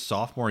after his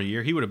sophomore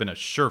year, he would have been a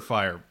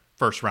surefire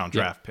first-round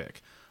draft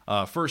pick.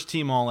 First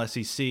team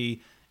All-SEC,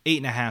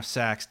 8.5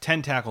 sacks,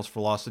 10 tackles for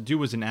loss. The dude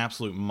was an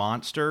absolute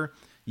monster.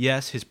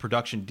 Yes, his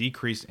production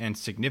decreased and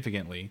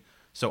significantly,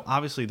 so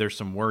obviously there's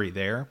some worry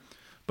there.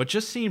 But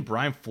just seeing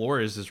Brian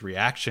Flores'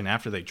 reaction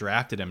after they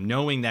drafted him,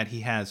 knowing that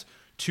he has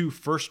 2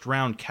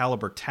 first-round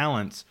caliber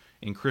talents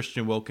in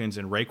Christian Wilkins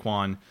and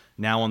Raekwon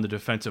now on the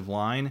defensive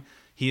line,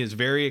 he is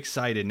very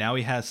excited. Now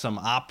he has some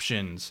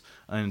options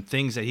and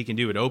things that he can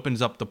do. It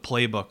opens up the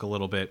playbook a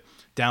little bit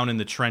down in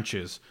the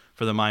trenches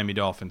for the Miami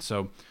Dolphins.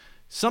 So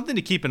something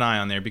to keep an eye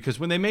on there, because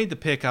when they made the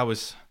pick, I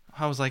was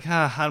like,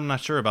 I'm not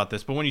sure about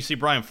this. But when you see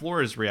Brian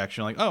Flores'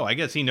 reaction, like, oh, I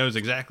guess he knows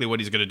exactly what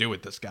he's going to do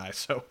with this guy.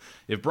 So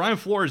if Brian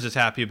Flores is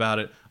happy about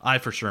it, I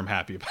for sure am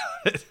happy about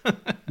it.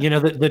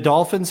 The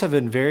Dolphins have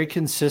been very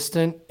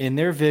consistent in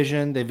their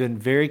vision. They've been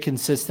very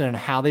consistent in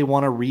how they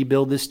want to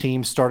rebuild this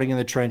team starting in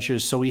the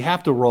trenches. So we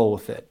have to roll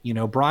with it.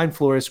 Brian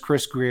Flores,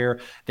 Chris Grier,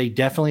 they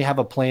definitely have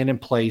a plan in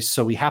place.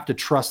 So we have to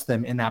trust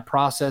them in that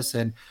process.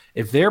 And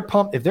if they're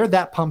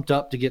that pumped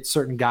up to get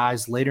certain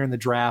guys later in the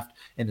draft,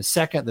 in the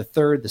second, the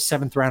third, the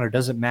seventh rounder,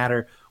 doesn't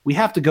matter. We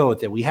have to go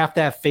with it. We have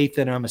to have faith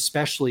in them,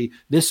 especially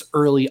this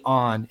early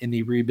on in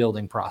the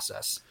rebuilding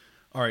process.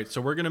 All right,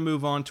 so we're going to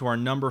move on to our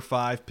number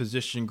 5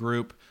 position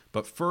group.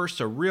 But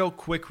first, a real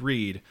quick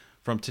read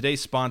from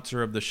today's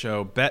sponsor of the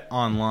show, Bet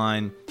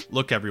Online.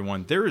 Look,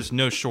 everyone, there is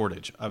no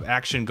shortage of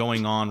action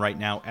going on right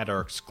now at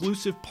our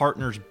exclusive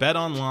partners,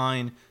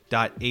 betonline.ag.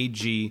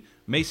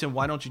 Mason,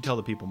 why don't you tell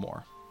the people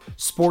more?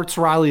 Sports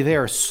Riley, they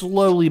are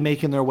slowly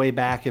making their way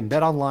back, and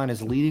BetOnline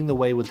is leading the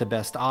way with the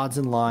best odds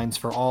and lines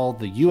for all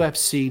the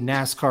UFC,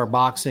 NASCAR,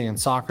 boxing, and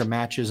soccer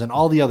matches, and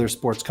all the other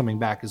sports coming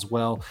back as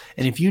well.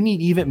 And if you need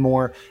even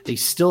more, they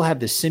still have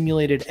the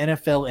simulated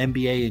NFL,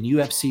 NBA, and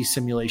UFC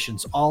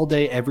simulations all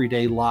day, every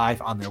day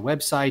live on their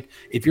website.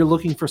 If you're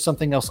looking for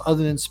something else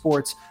other than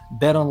sports,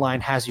 BetOnline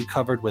has you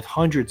covered with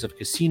hundreds of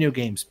casino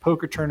games,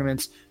 poker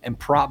tournaments, and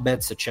prop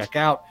bets to check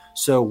out.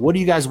 So what are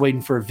you guys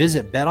waiting for?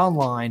 Visit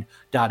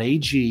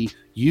betonline.ag.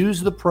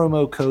 Use the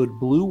promo code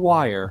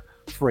BLUEWIRE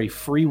for a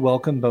free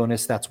welcome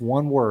bonus. That's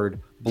one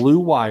word,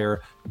 BLUEWIRE.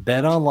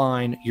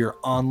 BetOnline, your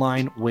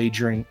online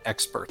wagering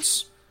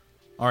experts.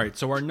 All right,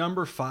 so our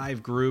number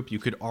 5 group, you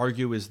could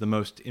argue, is the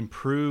most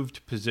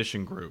improved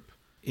position group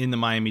in the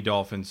Miami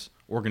Dolphins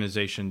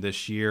organization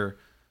this year.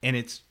 And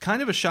it's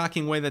kind of a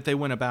shocking way that they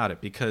went about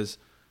it, because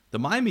the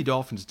Miami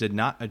Dolphins did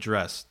not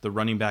address the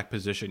running back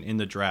position in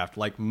the draft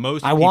like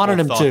most people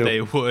thought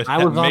they would.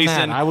 I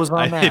was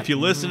on that. If you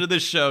listen to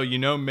this show, you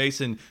know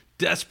Mason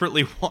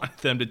desperately wanted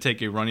them to take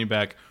a running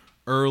back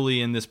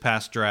early in this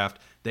past draft.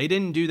 They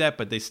didn't do that,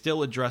 but they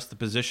still addressed the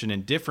position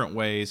in different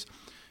ways.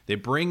 They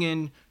bring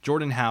in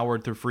Jordan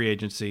Howard through free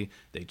agency.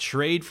 They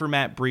trade for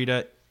Matt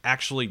Breida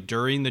actually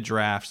during the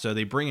draft. So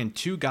they bring in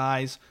 2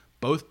 guys,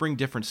 both bring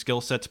different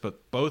skill sets,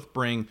 but both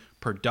bring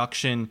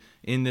production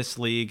in this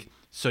league.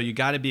 So you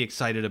got to be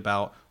excited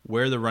about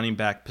where the running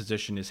back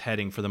position is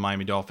heading for the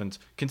Miami Dolphins,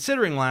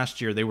 considering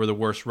last year they were the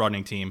worst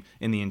running team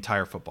in the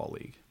entire football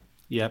league.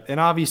 Yep, and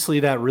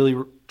obviously that really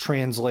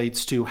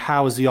translates to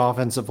how is the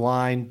offensive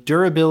line,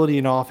 durability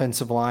and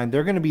offensive line.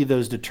 They're going to be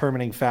those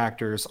determining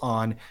factors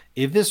on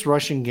if this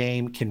rushing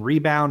game can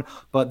rebound.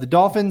 But the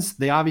Dolphins,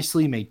 they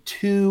obviously made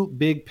 2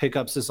 big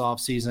pickups this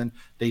offseason.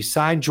 They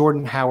signed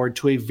Jordan Howard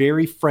to a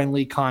very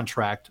friendly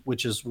contract,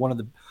 which is one of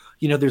the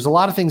there's a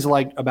lot of things I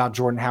like about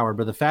Jordan Howard,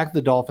 but the fact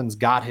the Dolphins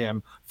got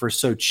him for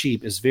so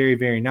cheap is very,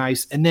 very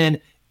nice. And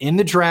then in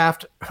the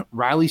draft,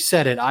 Riley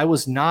said it, I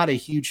was not a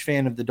huge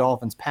fan of the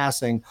Dolphins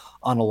passing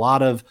on a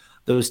lot of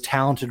those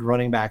talented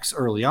running backs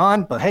early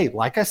on. But hey,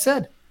 like I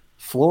said,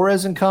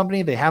 Flores and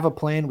company, they have a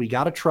plan. We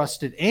got to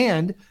trust it.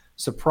 And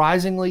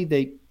surprisingly,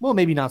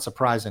 maybe not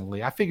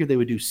surprisingly, I figured they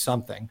would do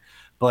something.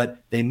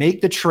 But they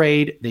make the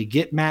trade. They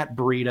get Matt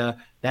Breida.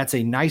 That's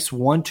a nice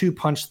 1-2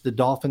 punch the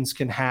Dolphins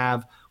can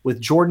have.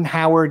 With Jordan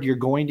Howard, you're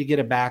going to get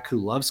a back who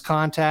loves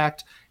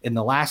contact. In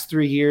the last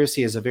 3 years,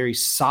 he has a very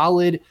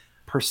solid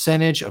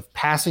percentage of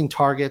passing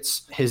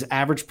targets. His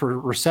average per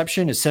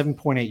reception is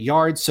 7.8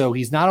 yards. So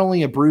he's not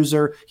only a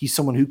bruiser, he's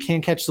someone who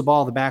can catch the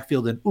ball in the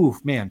backfield. And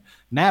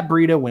Matt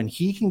Breida, when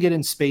he can get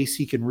in space,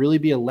 he can really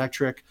be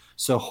electric.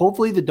 So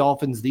hopefully the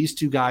Dolphins, these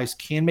 2 guys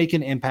can make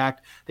an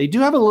impact. They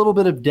do have a little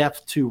bit of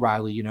depth too,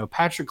 Riley.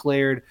 Patrick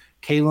Laird,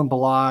 Kalen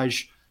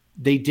Ballage,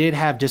 They did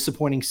have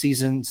disappointing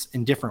seasons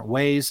in different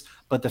ways,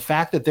 but the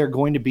fact that they're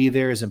going to be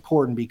there is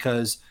important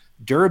because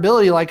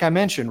durability, like I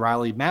mentioned,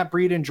 Riley, Matt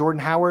Breida and Jordan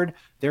Howard,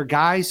 they're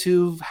guys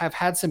who have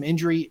had some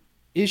injury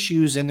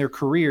issues in their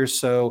careers.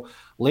 So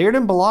Laird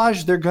and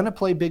Ballage, they're going to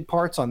play big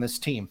parts on this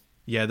team.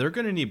 Yeah, they're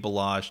going to need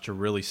Ballage to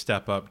really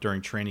step up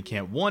during training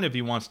camp. One, if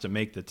he wants to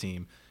make the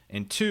team,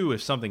 and two,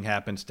 if something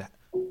happens to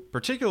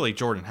particularly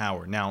Jordan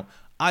Howard. Now,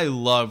 I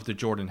love the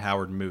Jordan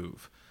Howard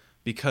move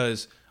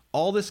because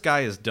all this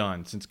guy has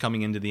done since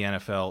coming into the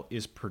NFL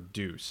is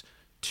produce.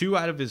 2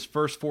 out of his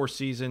first 4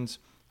 seasons,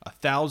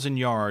 1,000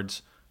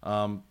 yards.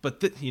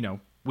 But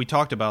we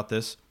talked about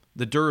this.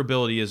 The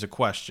durability is a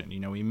question.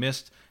 He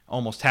missed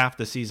almost half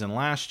the season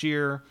last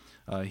year.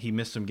 He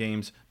missed some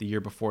games the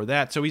year before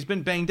that. So he's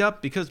been banged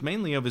up because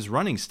mainly of his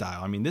running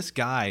style. I mean, this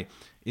guy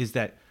is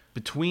that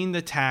between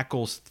the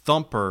tackles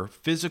thumper,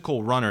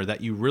 physical runner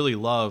that you really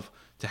love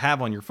to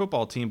have on your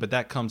football team, but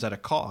that comes at a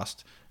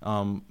cost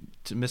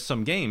to miss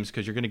some games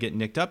because you're going to get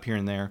nicked up here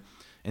and there.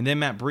 And then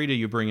Matt Breida,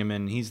 you bring him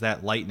in, he's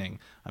that lightning.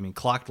 I mean,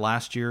 clocked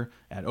last year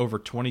at over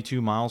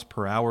 22 miles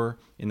per hour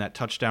in that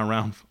touchdown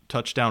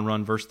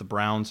run versus the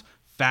Browns.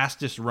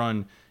 Fastest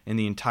run in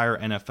the entire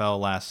NFL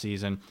last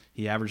season.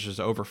 He averages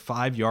over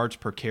 5 yards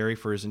per carry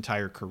for his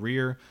entire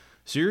career.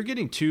 So you're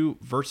getting 2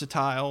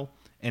 versatile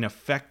and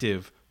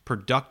effective,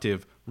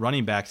 productive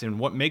running backs. And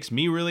what makes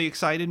me really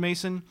excited,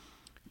 Mason,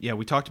 yeah,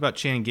 we talked about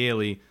Chan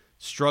Gailey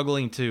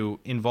struggling to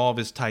involve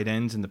his tight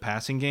ends in the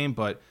passing game,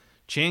 but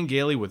Chan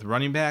Gailey with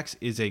running backs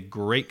is a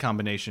great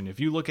combination. If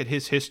you look at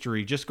his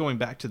history, just going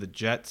back to the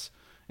Jets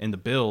and the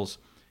Bills,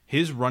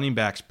 his running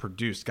backs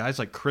produced. Guys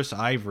like Chris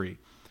Ivory,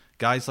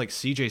 guys like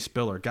CJ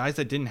Spiller, guys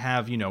that didn't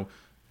have,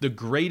 the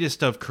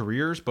greatest of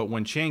careers, but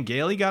when Chan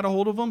Gailey got a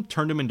hold of them,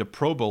 turned them into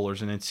Pro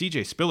Bowlers, and in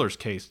CJ Spiller's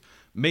case,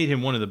 made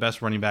him one of the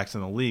best running backs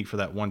in the league for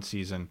that one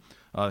season.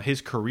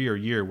 His career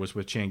year was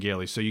with Chan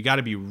Gailey. So you got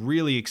to be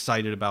really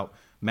excited about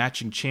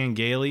matching Chan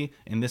Gailey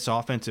in this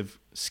offensive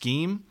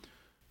scheme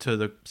to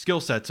the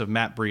skill sets of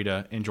Matt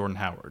Breida and Jordan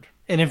Howard.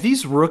 And if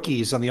these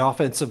rookies on the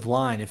offensive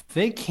line, if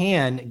they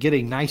can get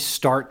a nice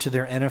start to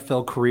their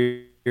NFL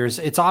careers,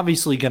 it's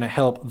obviously going to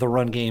help the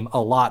run game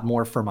a lot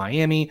more for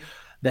Miami.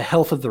 The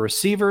health of the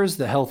receivers,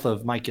 the health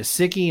of Mike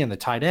Gesicki and the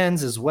tight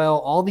ends as well.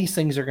 All these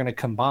things are going to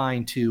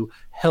combine to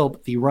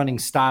help the running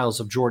styles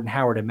of Jordan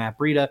Howard and Matt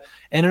Breida.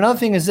 And another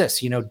thing is this,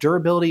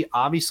 durability,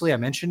 obviously I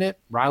mentioned it.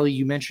 Riley,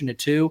 you mentioned it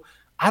too.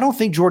 I don't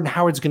think Jordan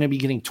Howard's going to be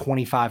getting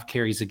 25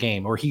 carries a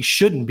game, or he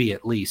shouldn't be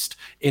at least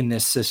in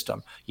this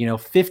system.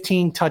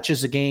 15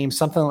 touches a game,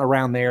 something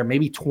around there,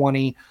 maybe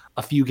 20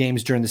 a few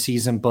games during the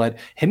season. But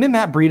him and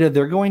Matt Breida,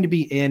 they're going to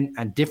be in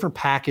on different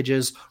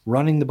packages,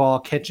 running the ball,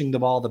 catching the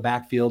ball in the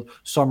backfield.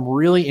 So I'm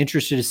really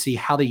interested to see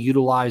how they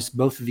utilize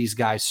both of these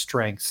guys'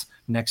 strengths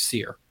next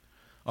year.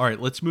 All right,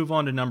 let's move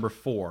on to number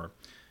 4.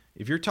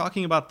 If you're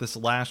talking about this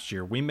last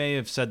year, we may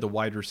have said the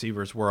wide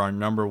receivers were our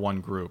number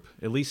 1 group,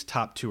 at least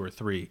top 2 or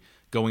 3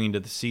 going into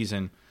the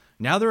season.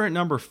 Now they're at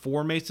number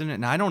 4, Mason,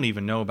 and I don't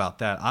even know about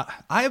that.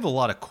 I have a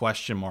lot of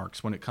question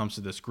marks when it comes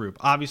to this group.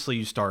 Obviously,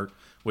 you start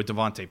with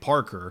Devontae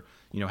Parker,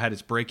 had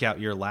his breakout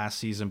year last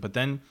season, but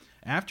then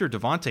after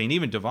Devontae, and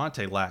even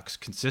Devontae lacks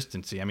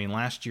consistency. I mean,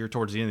 last year,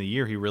 towards the end of the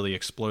year, he really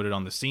exploded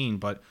on the scene,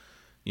 but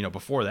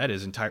before that,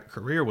 his entire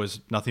career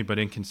was nothing but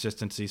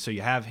inconsistency. So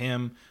you have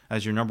him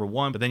as your number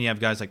 1, but then you have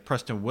guys like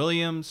Preston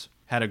Williams,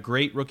 had a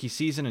great rookie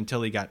season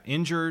until he got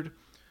injured.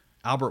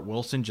 Albert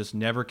Wilson just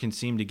never can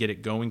seem to get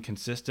it going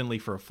consistently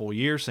for a full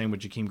year. Same with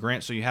Jakeem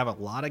Grant. So you have a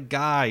lot of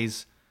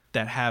guys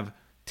that have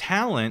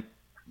talent,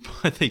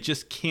 but they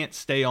just can't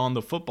stay on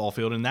the football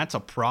field, and that's a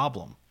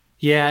problem.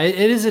 Yeah,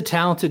 it is a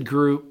talented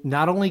group.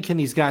 Not only can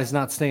these guys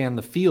not stay on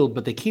the field,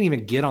 but they can't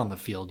even get on the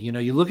field.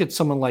 You look at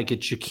someone like a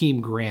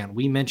Jakeem Grant.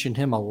 We mentioned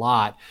him a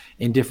lot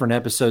in different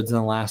episodes in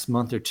the last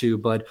month or two,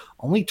 but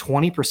only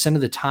 20%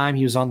 of the time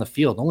he was on the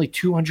field, only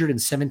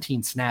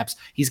 217 snaps.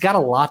 He's got a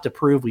lot to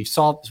prove. We've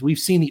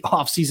seen the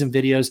offseason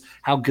videos,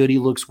 how good he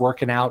looks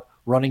working out,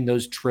 running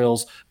those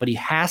drills, but he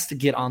has to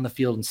get on the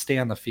field and stay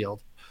on the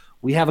field.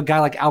 We have a guy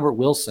like Albert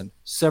Wilson.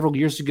 Several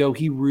years ago,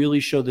 he really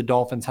showed the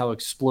Dolphins how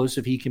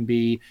explosive he can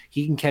be.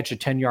 He can catch a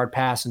 10-yard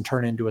pass and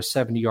turn into a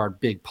 70-yard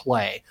big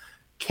play.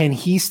 Can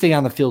he stay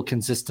on the field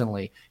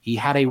consistently? He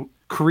had a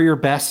career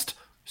best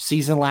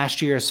season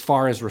last year as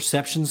far as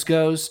receptions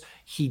goes.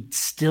 He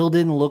still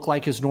didn't look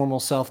like his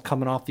normal self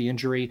coming off the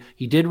injury.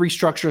 He did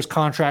restructure his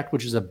contract,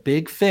 which is a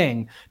big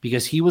thing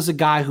because he was a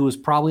guy who was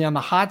probably on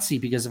the hot seat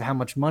because of how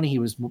much money he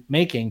was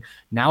making.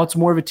 Now it's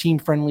more of a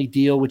team-friendly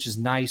deal, which is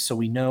nice. So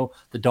we know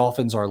the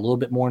Dolphins are a little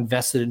bit more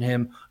invested in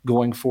him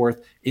going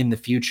forth in the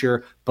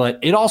future. But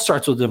it all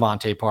starts with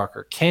Devontae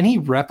Parker. Can he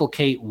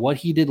replicate what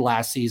he did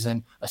last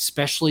season,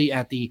 especially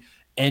at the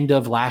end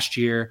of last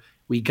year?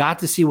 We got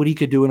to see what he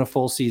could do in a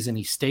full season.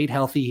 He stayed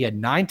healthy. He had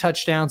 9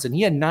 touchdowns, and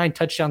he had 9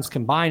 touchdowns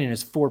combined in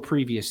his 4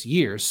 previous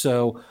years.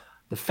 So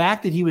the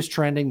fact that he was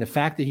trending, the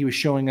fact that he was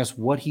showing us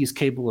what he's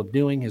capable of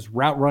doing, his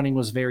route running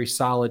was very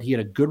solid. He had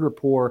a good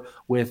rapport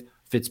with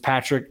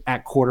Fitzpatrick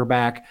at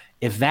quarterback.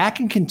 If that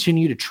can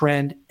continue to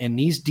trend and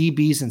these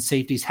DBs and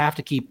safeties have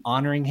to keep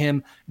honoring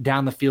him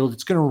down the field,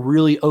 it's going to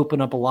really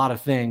open up a lot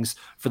of things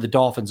for the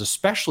Dolphins,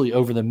 especially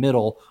over the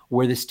middle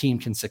where this team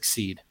can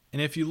succeed.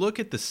 And if you look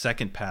at the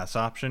second pass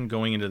option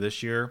going into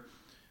this year,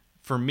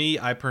 for me,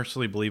 I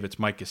personally believe it's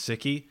Mike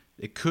Gesicki.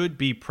 It could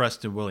be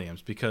Preston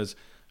Williams because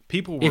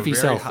people were if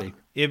he's healthy.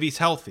 If he's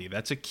healthy,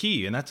 that's a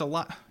key, and that's a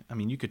lot. I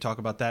mean, you could talk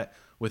about that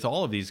with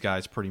all of these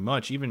guys pretty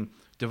much. Even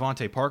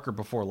Devontae Parker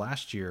before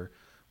last year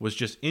was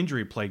just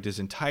injury plagued his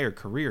entire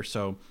career.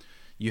 So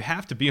you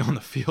have to be on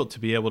the field to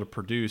be able to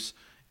produce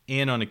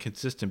and on a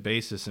consistent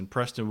basis. And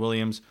Preston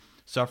Williams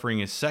suffering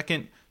his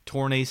second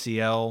torn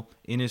ACL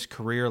in his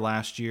career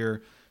last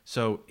year.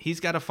 So he's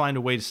got to find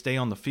a way to stay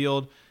on the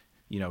field.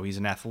 You know, he's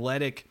an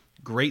athletic,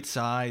 great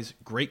size,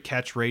 great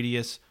catch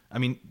radius. I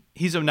mean,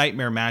 he's a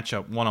nightmare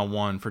matchup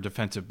one-on-one for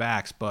defensive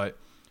backs, but,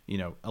 you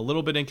know, a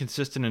little bit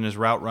inconsistent in his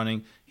route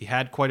running. He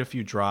had quite a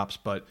few drops,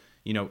 but,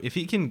 you know, if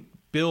he can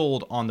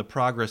build on the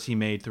progress he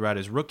made throughout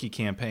his rookie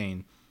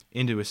campaign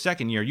into his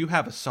second year, you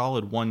have a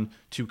solid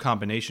 1-2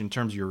 combination in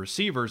terms of your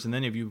receivers. And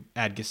then if you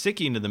add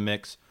Gesicki into the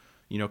mix,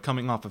 you know,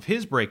 coming off of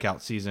his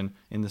breakout season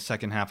in the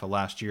second half of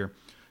last year,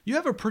 you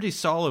have a pretty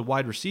solid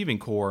wide receiving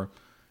core.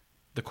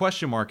 The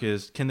question mark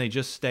is, can they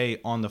just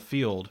stay on the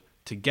field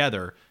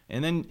together?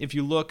 And then if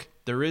you look,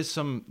 there is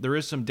some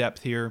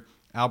depth here.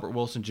 Albert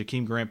Wilson,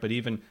 Jakeem Grant, but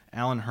even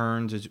Allen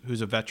Hurns,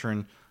 who's a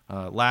veteran.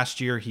 Last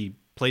year, he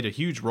played a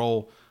huge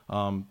role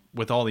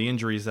with all the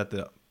injuries that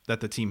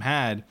the team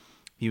had.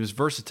 He was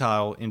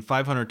versatile in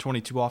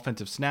 522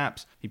 offensive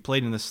snaps. He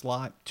played in the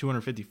slot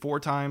 254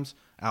 times,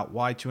 out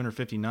wide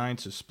 259,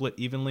 so split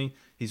evenly.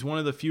 He's one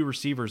of the few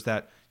receivers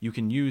that you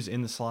can use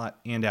in the slot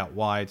and out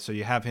wide. So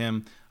you have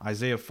him.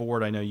 Isaiah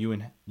Ford, I know you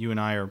and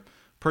I are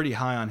pretty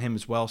high on him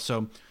as well.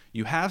 So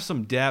you have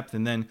some depth,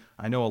 and then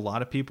I know a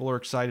lot of people are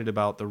excited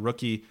about the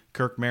rookie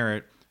Kirk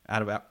Merritt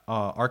out of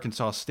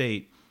Arkansas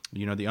State.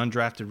 You know, the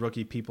undrafted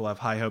rookie, people have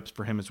high hopes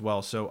for him as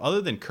well. So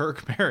other than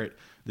Kirk Merritt,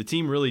 the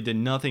team really did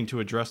nothing to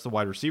address the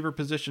wide receiver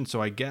position.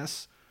 So I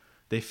guess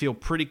they feel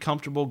pretty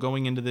comfortable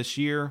going into this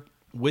year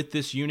with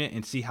this unit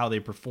and see how they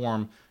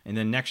perform. And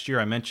then next year,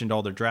 I mentioned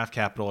all their draft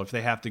capital. If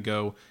they have to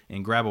go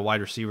and grab a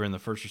wide receiver in the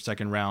first or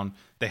second round,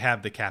 they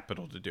have the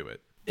capital to do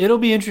it. It'll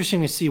be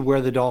interesting to see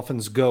where the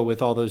Dolphins go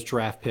with all those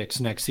draft picks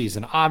next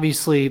season.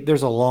 Obviously,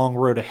 there's a long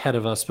road ahead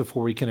of us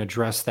before we can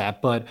address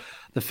that. But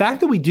the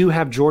fact that we do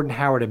have Jordan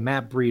Howard and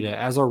Matt Breida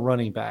as our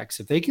running backs,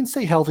 if they can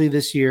stay healthy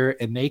this year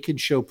and they can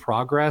show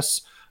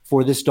progress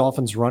for this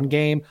Dolphins run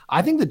game,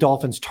 I think the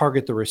Dolphins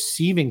target the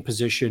receiving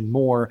position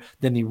more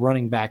than the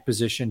running back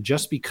position,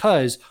 just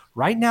because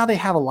right now they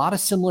have a lot of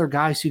similar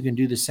guys who can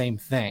do the same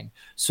thing.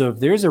 So if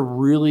there's a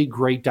really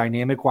great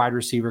dynamic wide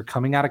receiver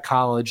coming out of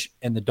college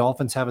and the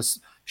Dolphins have a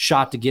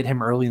shot to get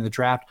him early in the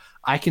draft,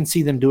 I can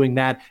see them doing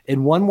that.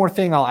 And one more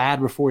thing I'll add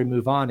before we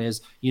move on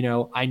is, you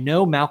know, I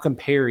know Malcolm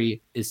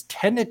Perry is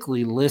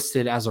technically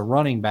listed as a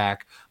running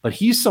back, but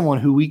he's someone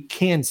who we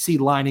can see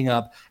lining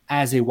up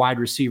as a wide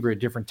receiver at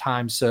different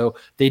times. So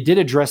they did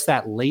address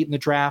that late in the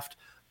draft,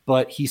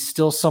 but he's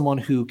still someone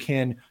who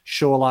can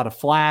show a lot of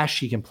flash.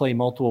 He can play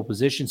multiple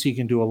positions. He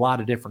can do a lot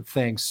of different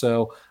things.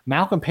 So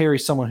Malcolm Perry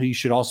is someone who you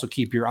should also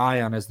keep your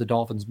eye on as the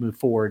Dolphins move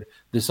forward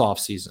this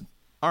offseason.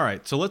 All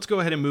right, so let's go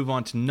ahead and move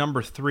on to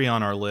number 3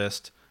 on our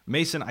list.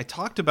 Mason, I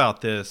talked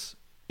about this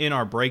in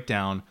our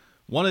breakdown.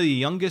 One of the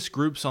youngest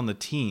groups on the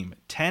team,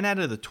 10 out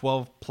of the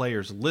 12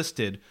 players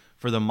listed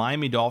for the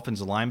Miami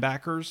Dolphins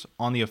linebackers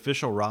on the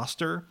official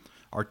roster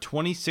are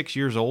 26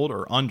 years old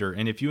or under.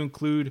 And if you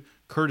include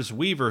Curtis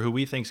Weaver, who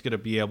we think is going to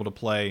be able to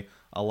play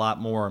a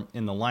lot more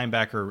in the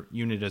linebacker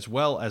unit as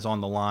well as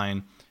on the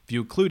line, if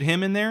you include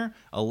him in there,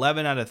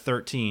 11 out of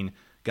 13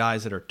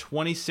 guys that are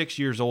 26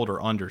 years old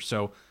or under.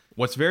 So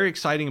what's very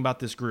exciting about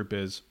this group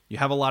is you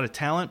have a lot of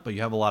talent, but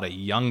you have a lot of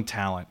young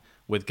talent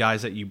with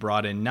guys that you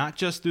brought in, not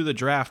just through the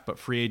draft, but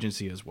free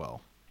agency as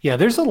well. Yeah,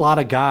 there's a lot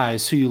of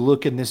guys who you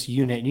look in this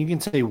unit and you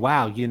can say,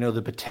 wow, you know,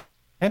 the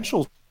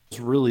potential is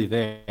really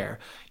there.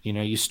 You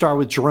know, you start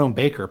with Jerome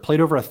Baker,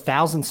 played over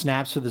 1,000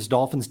 snaps for this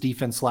Dolphins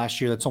defense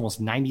last year. That's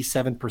almost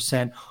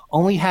 97%.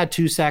 Only had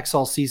 2 sacks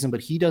all season,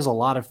 but he does a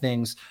lot of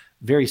things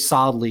very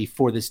solidly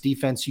for this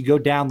defense. You go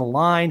down the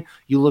line,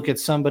 you look at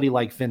somebody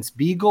like Vince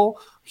Beagle.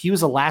 He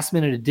was a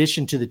last-minute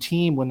addition to the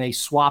team when they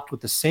swapped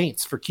with the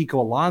Saints for Kiko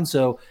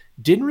Alonso.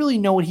 Didn't really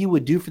know what he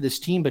would do for this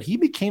team, but he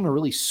became a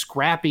really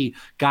scrappy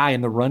guy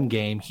in the run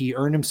game. He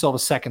earned himself a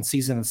second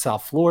season in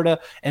South Florida.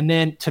 And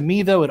then, to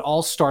me, though, it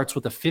all starts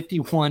with a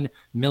 $51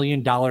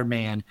 million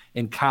man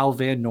in Kyle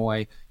Van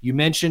Noy. You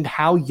mentioned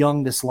how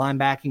young this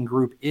linebacking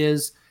group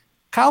is.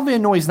 Kyle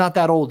Van Noy is not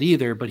that old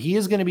either, but he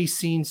is going to be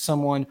seen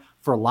someone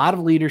for a lot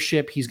of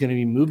leadership. He's going to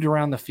be moved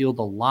around the field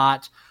a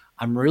lot.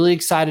 I'm really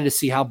excited to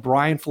see how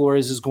Brian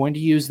Flores is going to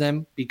use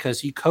them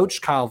because he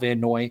coached Kyle Van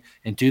Noy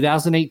in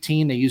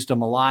 2018. They used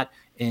him a lot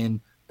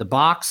in the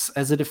box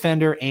as a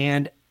defender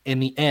and in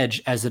the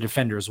edge as a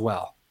defender as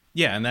well.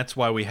 Yeah, and that's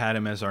why we had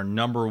him as our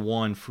number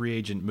one free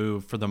agent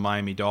move for the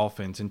Miami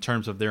Dolphins in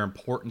terms of their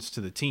importance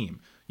to the team.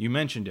 You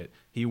mentioned it.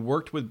 He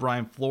worked with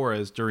Brian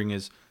Flores during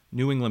his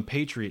New England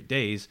Patriot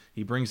days.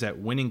 He brings that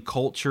winning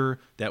culture,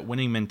 that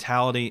winning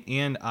mentality,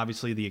 and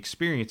obviously the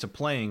experience of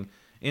playing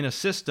in a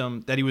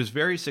system that he was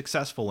very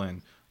successful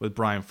in with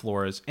Brian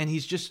Flores. And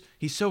he's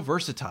so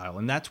versatile.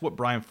 And that's what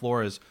Brian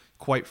Flores,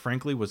 quite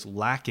frankly, was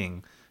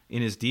lacking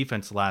in his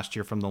defense last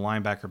year from the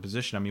linebacker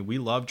position. I mean, we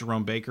love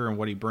Jerome Baker and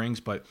what he brings,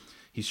 but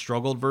he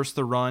struggled versus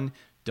the run,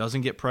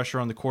 doesn't get pressure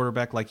on the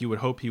quarterback like you would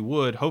hope he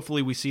would.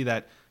 Hopefully we see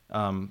that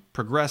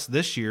progress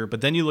this year.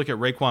 But then you look at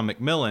Raekwon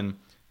McMillan,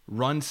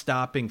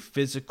 run-stopping,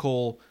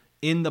 physical,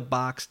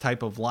 in-the-box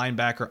type of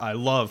linebacker. I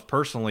love,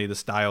 personally, the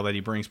style that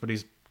he brings, but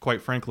he's,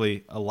 quite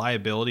frankly, a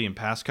liability in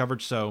pass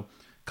coverage. So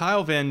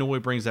Kyle Van Noy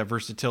brings that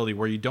versatility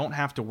where you don't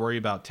have to worry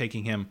about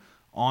taking him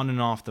on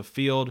and off the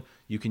field.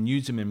 You can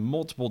use him in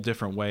multiple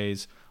different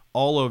ways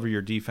all over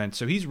your defense.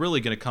 So he's really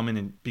going to come in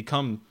and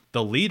become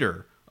the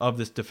leader of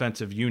this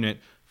defensive unit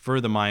for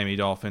the Miami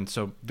Dolphins.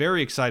 So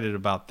very excited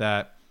about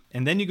that.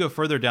 And then you go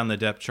further down the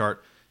depth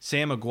chart,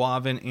 Sam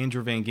Eguavoen,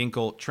 Andrew Van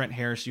Ginkel, Trent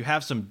Harris. You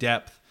have some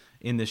depth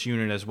in this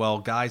unit as well.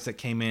 Guys that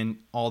came in,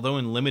 although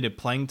in limited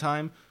playing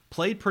time,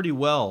 played pretty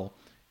well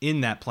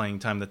in that playing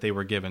time that they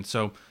were given.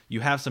 So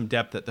you have some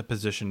depth at the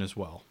position as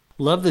well.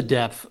 Love the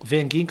depth.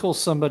 Van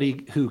Ginkel's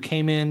somebody who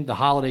came in the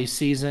holiday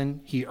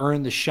season. He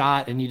earned the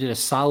shot and he did a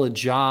solid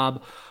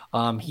job.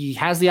 He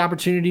has the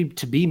opportunity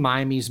to be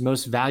Miami's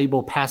most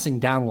valuable passing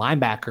down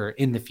linebacker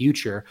in the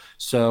future.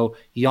 So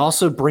he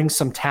also brings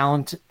some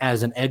talent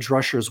as an edge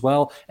rusher as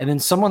well. And then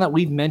someone that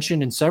we've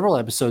mentioned in several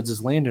episodes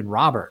is Landon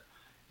Robert.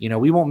 You know,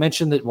 we won't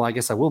mention that. Well, I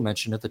guess I will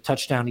mention it. The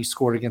touchdown he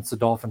scored against the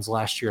Dolphins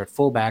last year at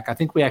fullback. I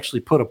think we actually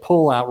put a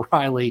poll out,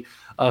 Riley,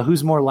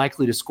 who's more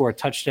likely to score a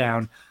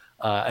touchdown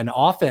an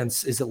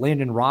offense. Is it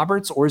Landon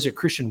Roberts or is it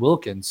Christian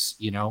Wilkins?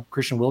 You know,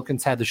 Christian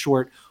Wilkins had the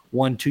short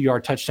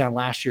 1-2-yard touchdown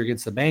last year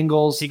against the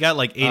Bengals. He got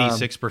like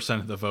 86%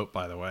 of the vote,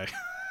 by the way.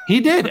 He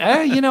did.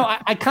 You know,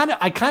 I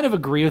kind of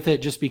agree with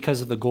it just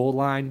because of the goal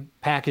line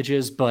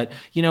packages. But,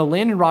 you know,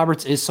 Landon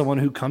Roberts is someone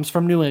who comes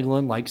from New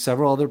England, like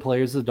several other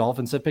players the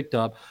Dolphins have picked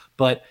up.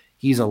 But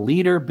he's a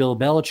leader. Bill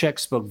Belichick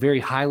spoke very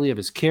highly of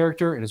his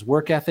character and his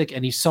work ethic.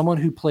 And he's someone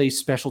who plays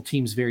special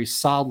teams very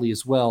solidly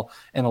as well.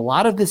 And a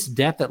lot of this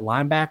depth at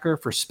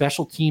linebacker for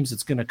special teams,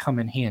 it's going to come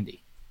in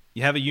handy.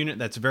 You have a unit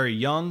that's very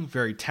young,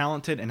 very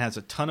talented, and has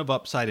a ton of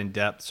upside and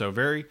depth. So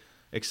very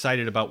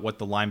excited about what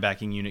the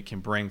linebacking unit can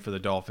bring for the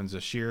Dolphins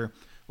this year.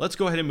 Let's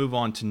go ahead and move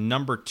on to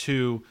number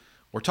 2.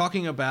 We're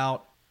talking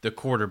about the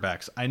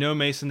quarterbacks. I know,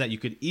 Mason, that you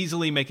could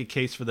easily make a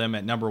case for them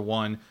at number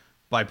 1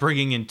 by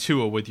bringing in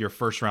Tua with your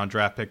first-round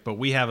draft pick, but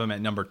we have him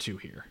at number 2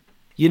 here.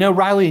 You know,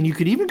 Riley, and you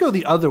could even go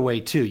the other way,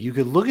 too. You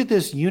could look at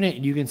this unit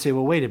and you can say,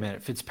 well, wait a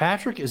minute.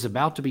 Fitzpatrick is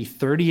about to be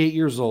 38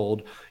 years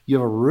old. You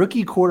have a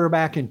rookie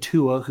quarterback in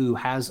Tua who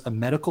has a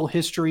medical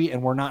history,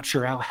 and we're not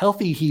sure how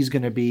healthy he's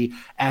going to be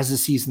as the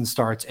season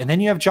starts. And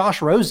then you have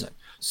Josh Rosen,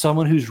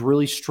 someone who's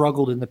really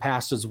struggled in the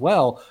past as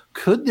well.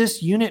 Could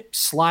this unit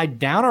slide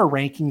down our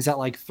rankings at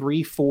like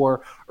 3,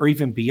 4, or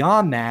even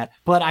beyond that?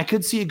 But I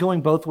could see it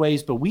going both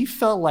ways. But we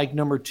felt like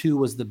number 2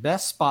 was the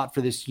best spot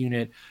for this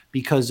unit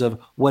because of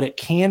what it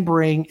can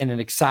bring in an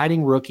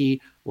exciting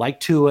rookie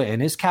like Tua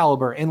and his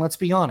caliber. And let's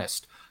be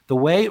honest, the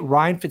way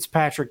Ryan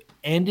Fitzpatrick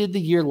ended the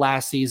year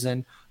last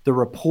season, the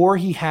rapport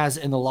he has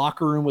in the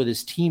locker room with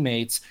his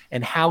teammates,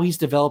 and how he's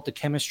developed a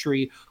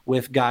chemistry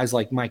with guys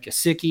like Mike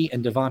Gesicki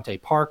and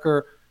Devontae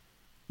Parker,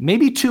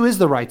 maybe 2 is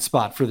the right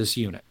spot for this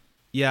unit.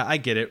 Yeah, I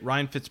get it.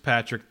 Ryan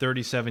Fitzpatrick,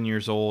 37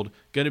 years old,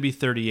 going to be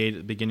 38 at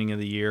the beginning of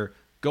the year,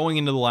 going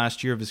into the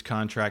last year of his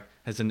contract,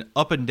 has an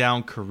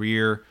up-and-down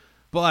career,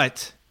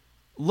 but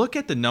look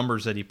at the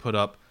numbers that he put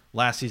up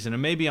last season,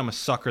 and maybe I'm a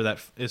sucker that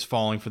is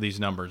falling for these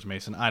numbers,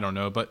 Mason. I don't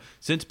know, but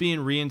since being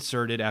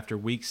reinserted after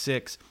week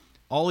 6,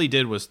 all he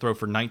did was throw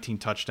for 19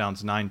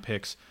 touchdowns, 9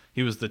 picks.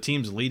 He was the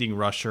team's leading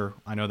rusher.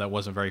 I know that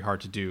wasn't very hard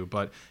to do,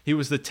 but he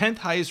was the 10th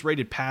highest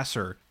rated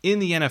passer in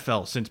the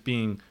NFL since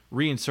being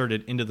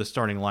reinserted into the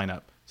starting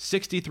lineup.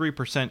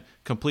 63%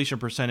 completion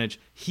percentage.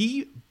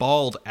 He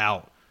balled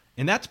out,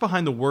 and that's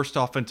behind the worst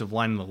offensive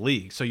line in the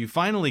league. So you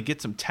finally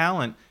get some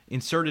talent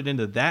inserted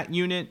into that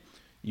unit.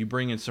 You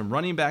bring in some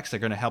running backs that are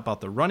going to help out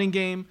the running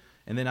game.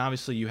 And then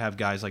obviously you have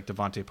guys like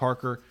Devontae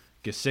Parker,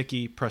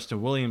 Gesicki,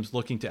 Preston Williams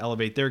looking to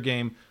elevate their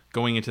game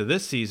going into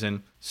this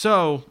season.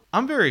 So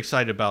I'm very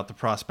excited about the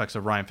prospects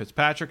of Ryan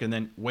Fitzpatrick. And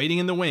then waiting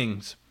in the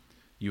wings,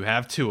 you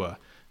have Tua,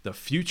 the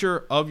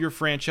future of your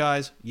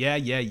franchise.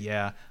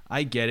 Yeah.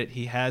 I get it.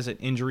 He has an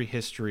injury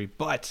history,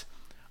 but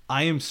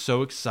I am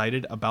so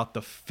excited about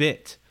the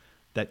fit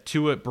that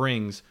Tua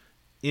brings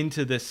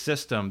into this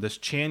system, this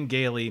Chan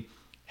Gailey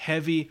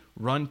heavy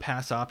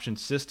run-pass option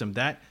system.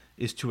 That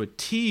is to a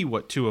T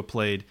what Tua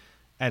played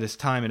at his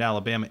time at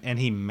Alabama, and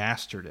he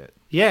mastered it.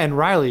 Yeah, and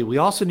Riley, we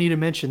also need to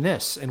mention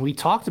this, and we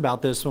talked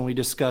about this when we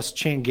discussed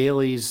Chan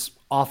Gailey's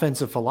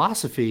offensive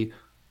philosophy.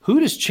 Who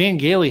does Chan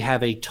Gailey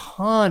have a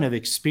ton of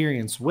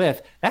experience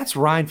with? That's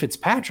Ryan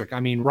Fitzpatrick.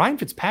 I mean, Ryan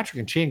Fitzpatrick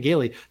and Chan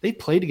Gailey, they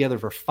played together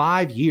for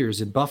 5 years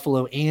in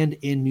Buffalo and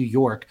in New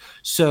York.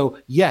 So,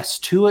 yes,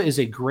 Tua is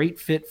a great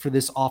fit for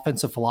this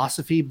offensive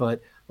philosophy,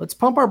 but let's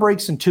pump our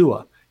brakes in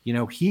Tua. You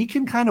know, he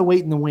can kind of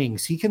wait in the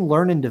wings. He can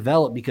learn and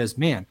develop because,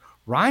 man,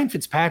 Ryan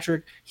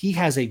Fitzpatrick, he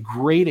has a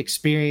great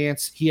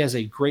experience. He has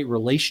a great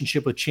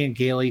relationship with Chan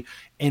Gailey.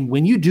 And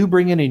when you do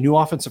bring in a new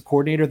offensive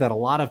coordinator that a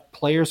lot of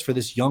players for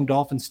this young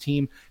Dolphins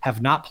team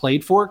have not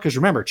played for, because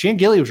remember, Chan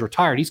Gailey was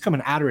retired. He's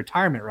coming out of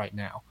retirement right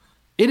now.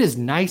 It is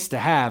nice to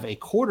have a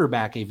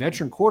quarterback, a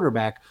veteran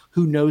quarterback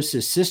who knows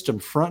his system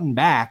front and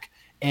back.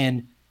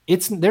 And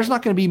there's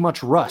not going to be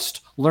much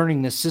rust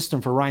learning this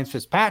system for Ryan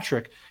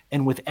Fitzpatrick.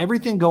 And with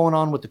everything going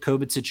on with the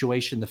COVID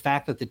situation, the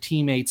fact that the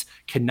teammates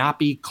cannot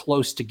be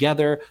close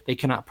together, they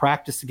cannot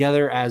practice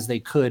together as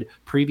they could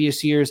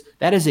previous years,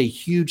 that is a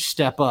huge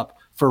step up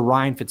for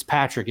Ryan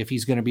Fitzpatrick if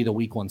he's going to be the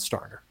week 1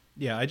 starter.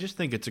 Yeah, I just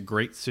think it's a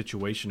great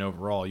situation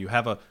overall. You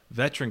have a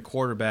veteran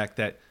quarterback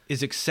that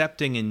is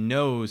accepting and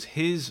knows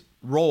his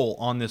role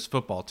on this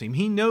football team.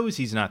 He knows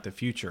he's not the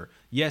future.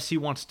 Yes, he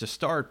wants to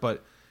start,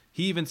 but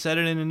he even said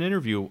it in an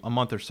interview a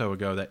month or so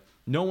ago that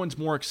no one's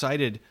more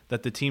excited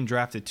that the team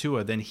drafted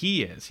Tua than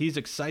he is. He's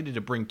excited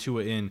to bring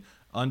Tua in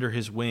under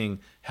his wing,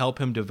 help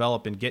him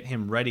develop and get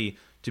him ready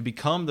to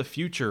become the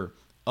future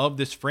of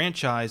this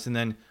franchise. And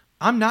then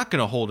I'm not going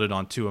to hold it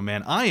on Tua,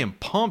 man. I am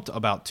pumped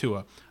about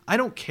Tua. I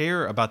don't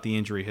care about the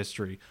injury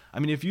history. I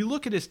mean, if you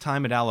look at his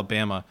time at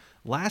Alabama,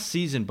 last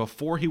season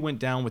before he went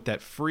down with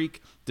that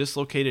freak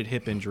dislocated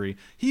hip injury,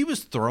 he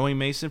was throwing,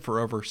 Mason, for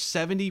over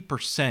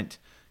 70%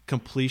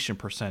 completion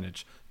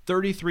percentage,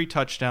 33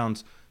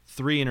 touchdowns,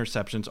 3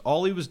 interceptions.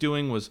 All he was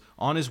doing was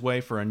on his way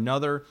for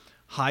another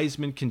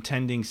Heisman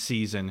contending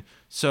season.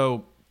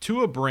 So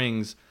Tua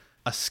brings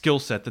a skill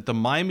set that the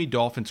Miami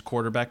Dolphins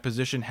quarterback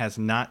position has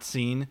not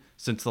seen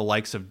since the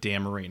likes of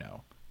Dan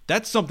Marino.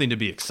 That's something to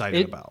be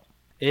excited about.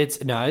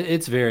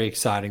 It's very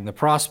exciting. The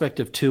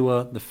prospect of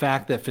Tua, the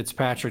fact that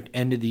Fitzpatrick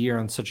ended the year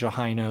on such a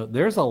high note,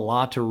 there's a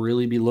lot to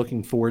really be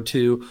looking forward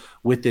to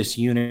with this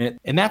unit.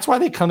 And that's why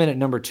they come in at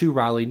number 2,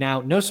 Riley. Now,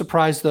 no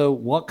surprise, though,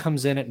 what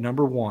comes in at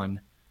number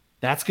 1,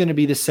 that's going to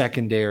be the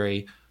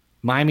secondary.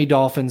 Miami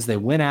Dolphins, they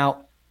went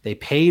out, they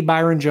paid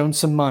Byron Jones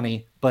some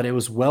money, but it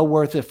was well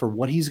worth it for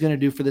what he's going to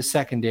do for the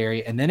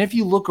secondary. And then if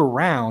you look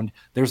around,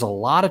 there's a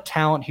lot of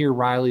talent here,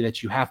 Riley,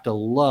 that you have to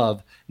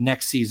love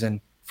next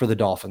season for the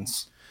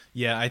Dolphins.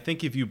 Yeah, I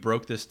think if you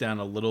broke this down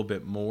a little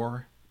bit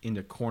more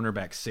into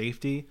cornerback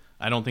safety,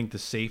 I don't think the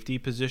safety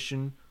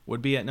position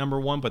would be at number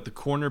 1, but the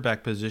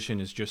cornerback position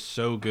is just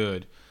so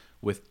good.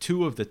 With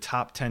 2 of the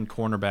top 10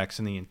 cornerbacks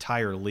in the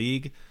entire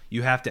league,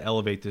 you have to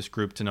elevate this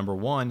group to number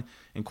 1.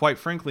 And quite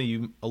frankly,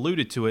 you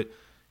alluded to it,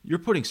 you're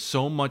putting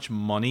so much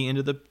money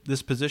into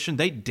this position,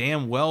 they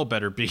damn well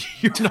better be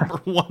your number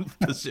 1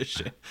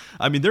 position.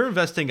 I mean, they're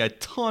investing a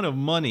ton of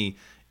money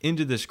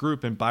into this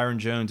group, and Byron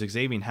Jones,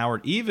 Xavier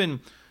Howard,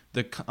 even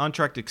the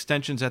contract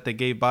extensions that they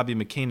gave Bobby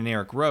McCain and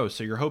Eric Rowe.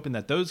 So you're hoping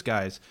that those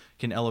guys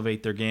can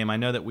elevate their game. I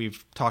know that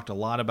we've talked a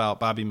lot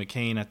about Bobby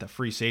McCain at the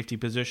free safety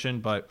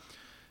position, but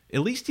at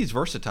least he's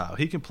versatile.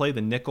 He can play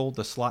the nickel,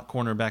 the slot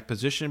cornerback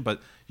position,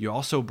 but you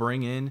also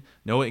bring in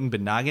Noah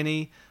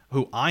Igbinoghene,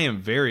 who I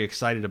am very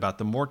excited about.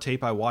 The more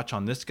tape I watch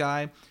on this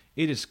guy,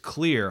 it is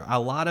clear.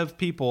 A lot of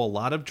people, a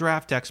lot of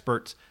draft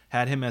experts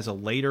had him as a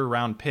later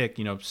round pick,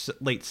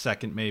 late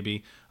second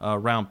maybe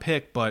round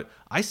pick, but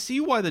I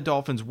see why the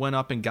Dolphins went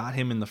up and got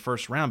him in the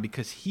first round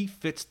because he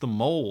fits the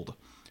mold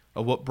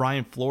of what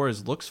Brian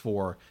Flores looks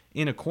for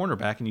in a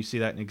cornerback, and you see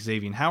that in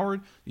Xavier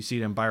Howard, you see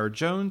it in Byron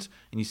Jones,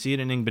 and you see it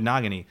in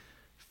Igbinoghene.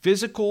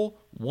 Physical,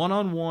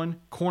 one-on-one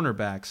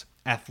cornerbacks,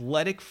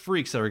 athletic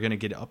freaks that are going to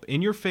get up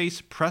in your face,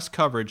 press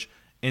coverage,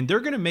 and they're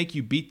going to make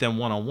you beat them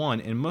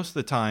one-on-one, and most of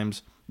the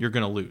times, you're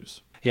going to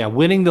lose. Yeah,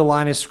 winning the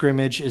line of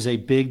scrimmage is a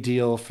big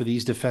deal for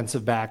these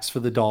defensive backs, for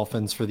the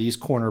Dolphins, for these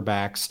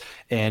cornerbacks.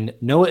 And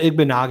Noah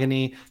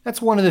Igbinoghene,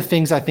 that's one of the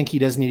things I think he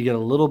does need to get a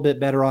little bit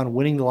better on,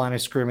 winning the line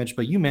of scrimmage.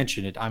 But you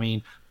mentioned it. I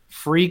mean,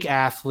 freak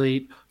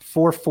athlete,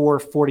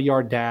 4.4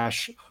 40-yard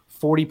dash,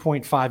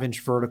 40.5-inch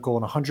vertical,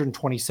 and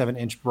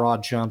 127-inch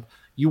broad jump.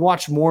 You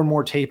watch more and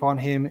more tape on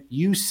him,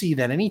 you see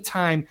that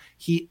anytime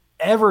he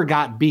ever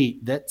got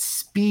beat, that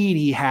speed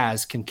he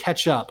has can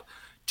catch up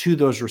to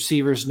those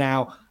receivers.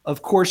 Now,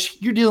 of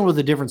course, you're dealing with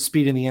a different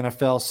speed in the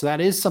NFL, so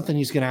that is something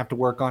he's going to have to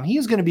work on. He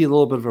is going to be a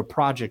little bit of a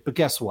project, but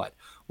guess what?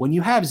 When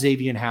you have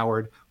Xavier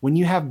Howard, when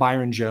you have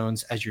Byron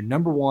Jones as your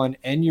number 1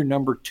 and your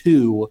number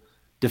 2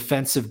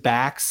 defensive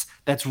backs,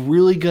 that's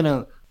really going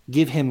to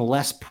give him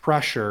less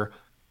pressure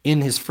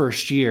in his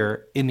first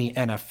year in the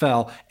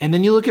NFL. And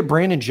then you look at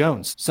Brandon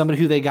Jones, somebody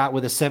who they got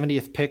with a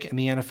 70th pick in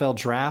the NFL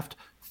draft,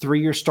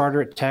 3-year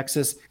starter at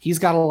Texas. He's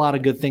got a lot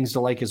of good things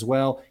to like as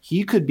well.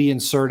 He could be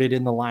inserted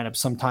in the lineup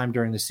sometime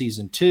during the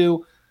season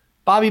too.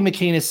 Bobby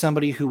McCain is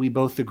somebody who we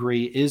both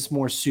agree is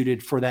more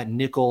suited for that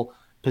nickel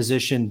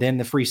position than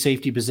the free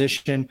safety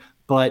position,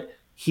 but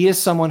he is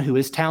someone who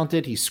is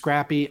talented. He's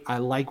scrappy. I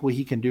like what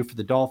he can do for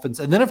the Dolphins.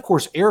 And then, of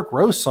course, Eric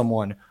Rowe,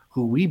 someone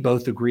who we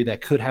both agree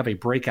that could have a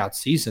breakout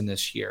season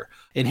this year.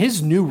 In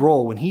his new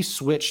role, when he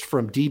switched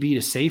from DB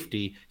to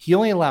safety, he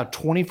only allowed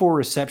 24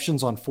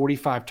 receptions on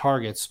 45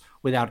 targets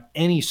without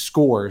any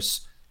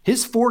scores.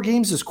 His 4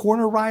 games as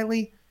corner,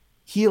 Riley,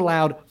 he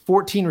allowed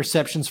 14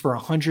 receptions for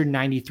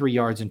 193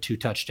 yards and 2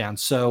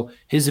 touchdowns. So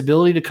his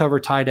ability to cover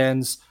tight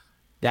ends,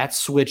 that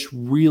switch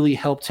really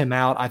helped him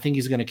out. I think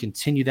he's going to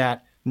continue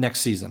that next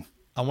season.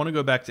 I want to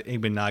go back to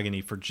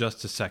Igbinoghene for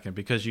just a second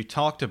because you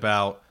talked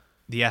about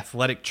the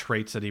athletic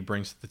traits that he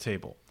brings to the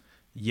table.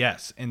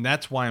 Yes, and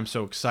that's why I'm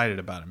so excited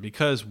about him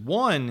because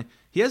 1,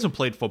 he hasn't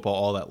played football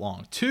all that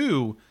long.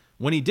 2,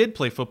 when he did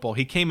play football,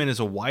 he came in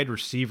as a wide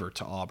receiver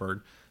to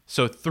Auburn.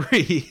 So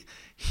 3,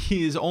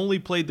 he has only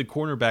played the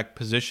cornerback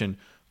position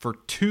for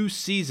 2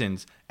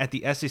 seasons at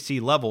the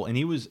SEC level, and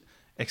he was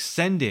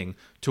ascending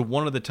to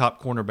one of the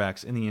top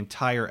cornerbacks in the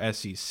entire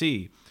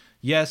SEC.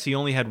 Yes, he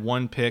only had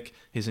 1 pick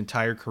his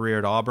entire career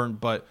at Auburn,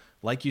 but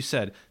like you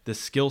said, the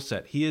skill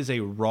set, he is a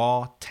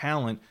raw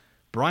talent.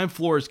 Brian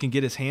Flores can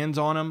get his hands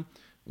on him.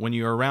 When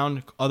you're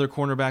around other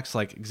cornerbacks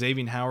like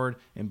Xavier Howard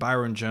and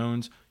Byron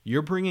Jones,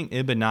 you're bringing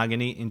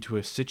Igbinoghene into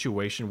a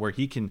situation where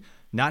he can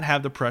not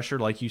have the pressure,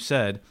 like you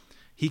said.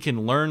 He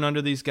can learn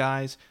under these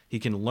guys. He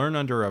can learn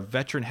under a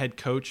veteran head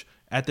coach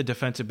at the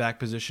defensive back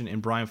position in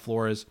Brian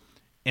Flores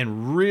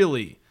and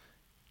really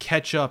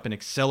catch up and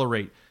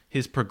accelerate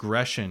his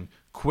progression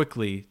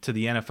quickly to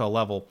the NFL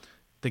level.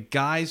 The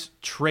guy's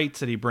traits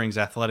that he brings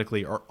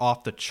athletically are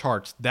off the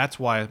charts. That's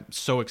why I'm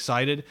so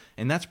excited,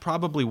 and that's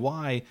probably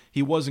why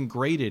he wasn't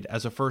graded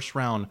as a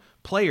first-round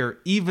player,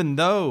 even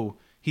though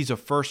he's a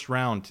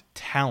first-round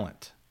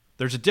talent.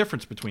 There's a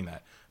difference between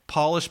that.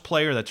 Polished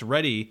player that's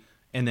ready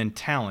and then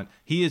talent.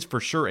 He is for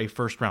sure a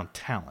first-round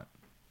talent.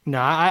 No,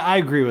 I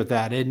agree with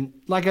that. And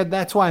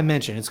that's why I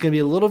mentioned it's going to be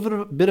a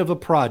little bit of a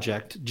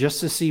project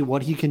just to see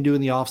what he can do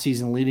in the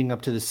offseason leading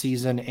up to the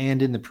season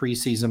and in the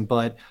preseason.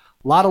 But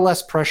a lot of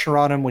less pressure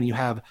on him when you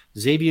have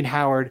Xavier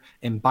Howard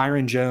and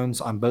Byron Jones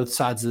on both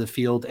sides of the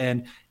field.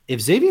 And if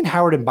Xavier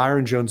Howard and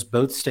Byron Jones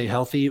both stay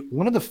healthy,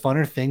 one of the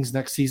funner things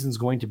next season is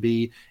going to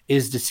be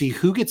is to see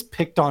who gets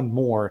picked on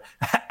more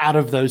out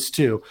of those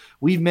two.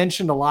 We've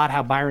mentioned a lot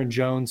how Byron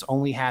Jones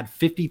only had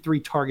 53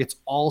 targets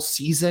all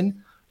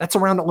season. That's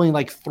around only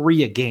like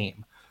 3 a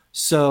game.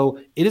 So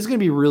it is going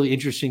to be really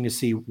interesting to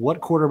see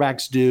what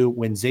quarterbacks do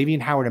when Xavier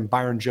Howard and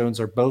Byron Jones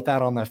are both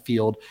out on that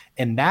field.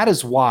 And that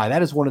is one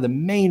of the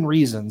main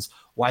reasons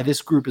why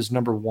this group is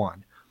number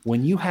 1.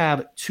 When you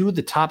have 2 of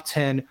the top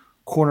 10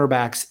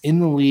 cornerbacks in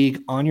the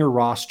league on your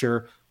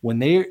roster, when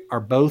they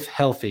are both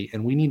healthy,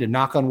 and we need to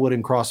knock on wood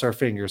and cross our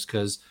fingers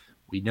because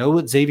we know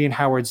what Xavier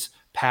Howard's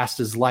past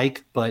is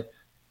like, but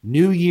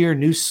new year,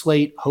 new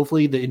slate,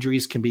 hopefully the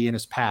injuries can be in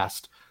his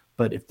past.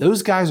 But if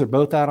those guys are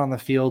both out on the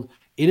field,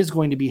 it is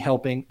going to be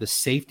helping the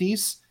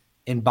safeties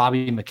in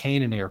Bobby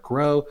McCain and Eric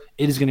Rowe.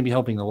 It is going to be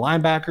helping the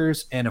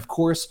linebackers. And, of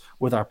course,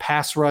 with our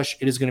pass rush,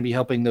 it is going to be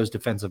helping those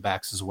defensive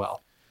backs as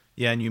well.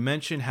 Yeah, and you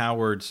mentioned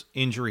Howard's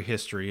injury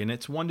history, and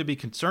it's one to be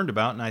concerned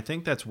about, and I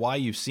think that's why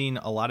you've seen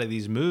a lot of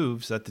these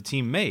moves that the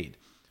team made.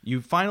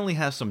 You finally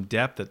have some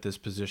depth at this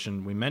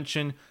position. We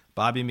mentioned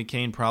Bobby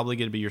McCain probably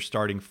going to be your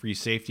starting free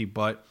safety,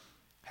 but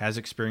has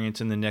experience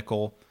in the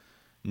nickel.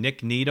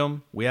 Nick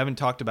Needham, we haven't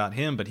talked about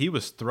him, but he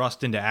was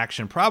thrust into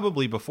action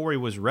probably before he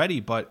was ready.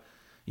 But,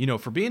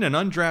 for being an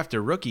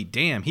undrafted rookie,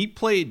 damn, he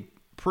played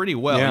pretty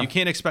well. Yeah. You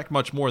can't expect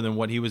much more than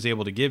what he was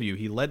able to give you.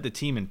 He led the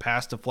team in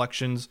pass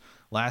deflections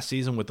last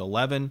season with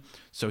 11.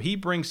 So he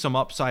brings some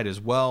upside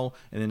as well.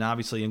 And then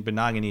obviously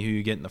Igbinoghene, who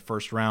you get in the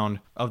first round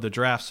of the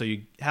draft. So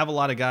you have a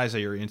lot of guys that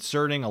you're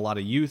inserting, a lot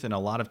of youth and a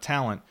lot of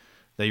talent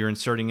that you're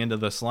inserting into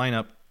this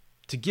lineup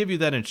to give you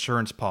that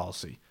insurance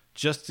policy,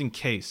 just in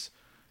case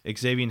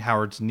Xavier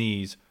Howard's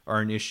knees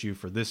are an issue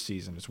for this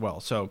season as well.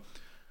 So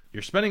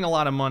you're spending a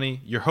lot of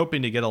money. You're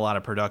hoping to get a lot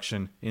of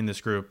production in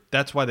this group.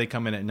 That's why they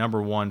come in at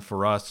number 1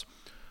 for us.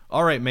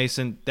 All right,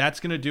 Mason, that's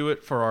going to do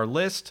it for our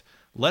list.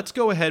 Let's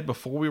go ahead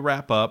before we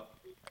wrap up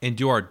and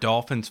do our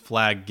Dolphins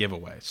flag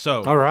giveaway.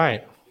 So, all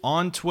right,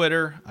 on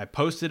Twitter, I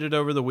posted it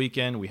over the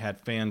weekend. We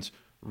had fans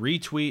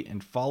retweet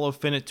and follow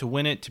Fin It to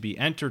Win It to be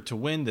entered to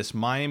win this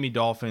Miami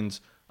Dolphins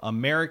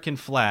American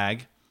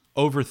flag.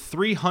 Over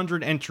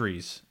 300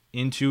 entries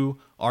into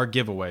our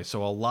giveaway.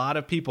 So a lot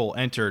of people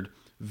entered.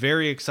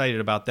 Very excited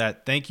about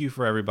that. Thank you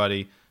for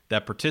everybody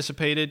that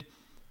participated.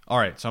 All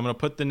right, so I'm going to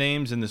put the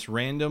names in this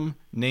random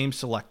name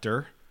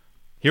selector.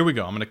 Here we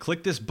go. I'm going to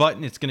click this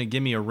button. It's going to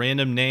give me a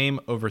random name.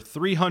 Over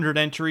 300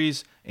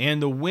 entries.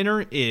 And the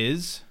winner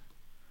is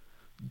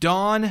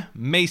Dawn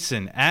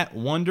Mason at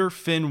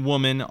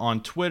WonderFinWoman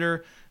on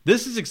Twitter.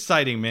 This is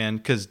exciting, man,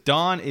 because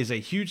Dawn is a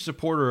huge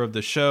supporter of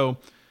the show.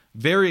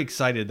 Very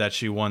excited that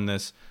she won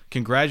this.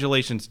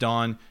 Congratulations,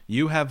 Dawn.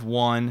 You have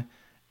won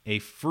a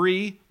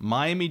free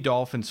Miami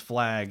Dolphins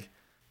flag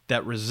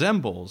that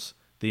resembles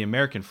the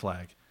American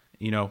flag.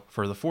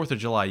 For the 4th of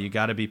July, you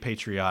got to be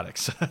patriotic.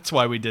 So that's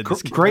why we did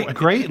this.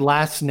 Great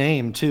last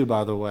name, too,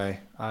 by the way.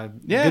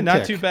 Yeah,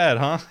 not too bad,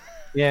 huh?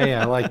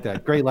 Yeah, I like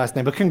that. Great last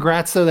name. But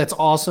congrats, though. That's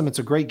awesome. It's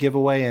a great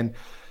giveaway. And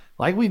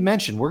like we've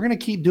mentioned, we're going to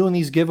keep doing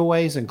these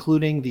giveaways,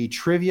 including the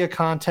trivia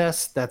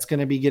contest that's going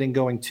to be getting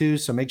going too.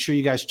 So make sure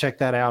you guys check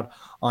that out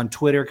on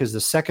Twitter, because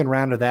the second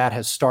round of that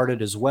has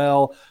started as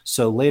well.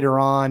 So later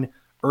on,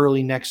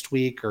 early next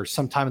week or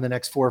sometime in the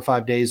next 4 or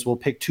 5 days, we'll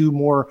pick 2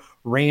 more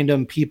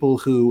random people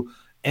who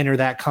enter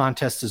that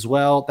contest as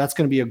well. That's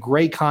going to be a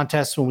great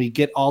contest when we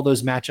get all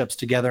those matchups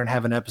together and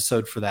have an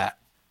episode for that.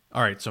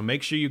 All right, so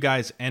make sure you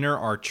guys enter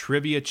our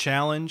trivia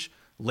challenge.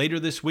 Later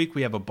this week,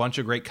 we have a bunch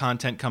of great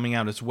content coming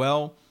out as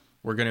well.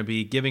 We're going to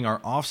be giving our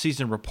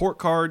off-season report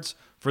cards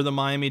for the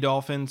Miami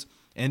Dolphins,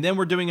 and then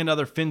we're doing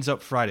another Fins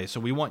Up Friday. So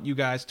we want you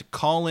guys to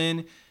call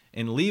in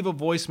and leave a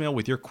voicemail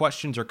with your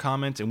questions or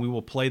comments, and we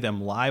will play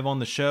them live on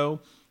the show.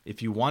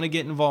 If you want to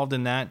get involved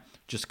in that,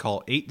 just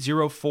call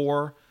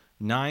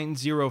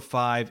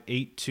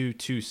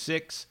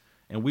 804-905-8226,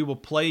 and we will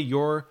play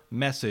your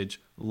message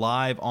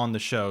live on the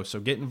show. So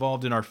get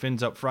involved in our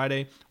Fins Up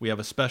Friday. We have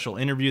a special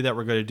interview that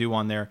we're going to do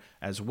on there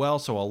as well.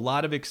 So a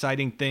lot of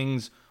exciting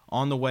things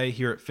on the way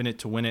here at Fin It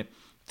to Win It.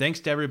 Thanks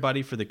to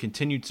everybody for the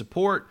continued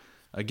support.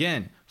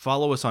 Again,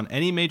 follow us on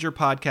any major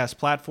podcast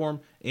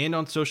platform and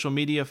on social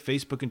media,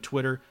 Facebook and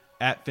Twitter,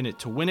 at Fin It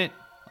to Win It.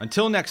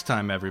 Until next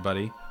time,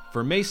 everybody,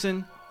 for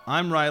Mason,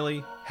 I'm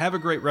Riley. Have a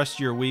great rest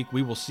of your week.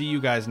 We will see you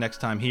guys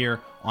next time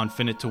here on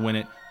Fin It to Win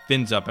It.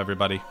 Fins up,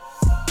 everybody.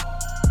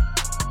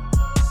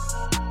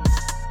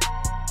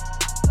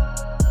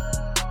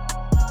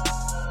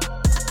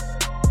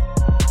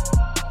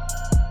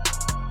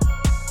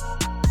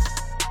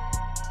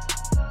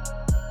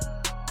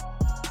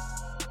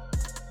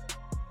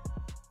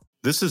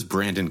 This is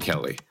Brandon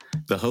Kelly,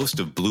 the host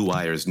of Blue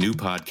Wire's new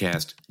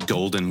podcast,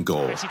 Golden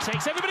Goal. Messi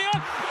takes everybody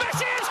on.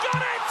 Messi has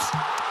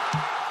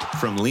got it!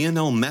 From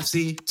Lionel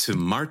Messi to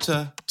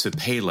Marta to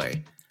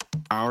Pele,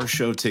 our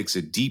show takes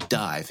a deep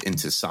dive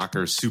into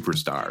soccer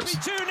superstars.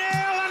 2-0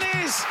 and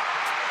is.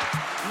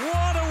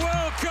 What a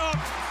World Cup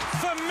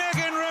for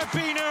Megan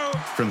Rapinoe.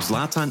 From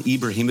Zlatan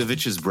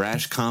Ibrahimovic's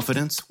brash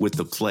confidence with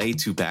the play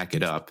to back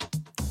it up,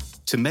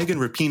 to Megan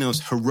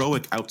Rapinoe's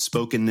heroic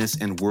outspokenness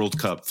and World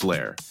Cup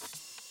flair.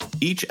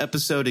 Each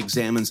episode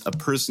examines a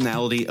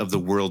personality of the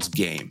world's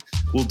game.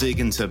 We'll dig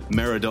into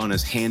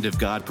Maradona's Hand of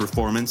God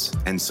performance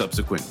and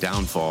subsequent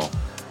downfall,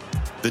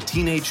 the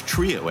teenage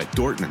trio at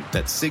Dortmund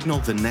that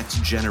signaled the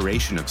next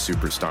generation of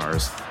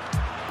superstars,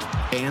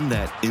 and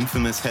that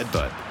infamous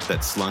headbutt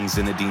that slung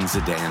Zinedine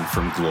Zidane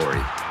from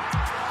glory.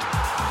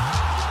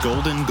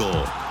 Golden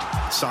Goal,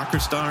 soccer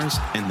stars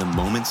and the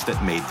moments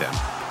that made them.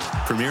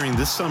 Premiering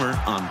this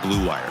summer on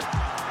Blue Wire.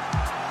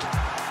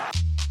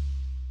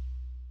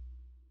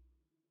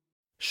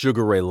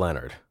 Sugar Ray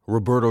Leonard,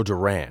 Roberto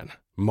Duran,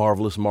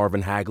 Marvelous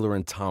Marvin Hagler,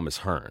 and Thomas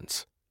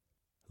Hearns.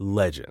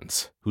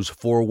 Legends, whose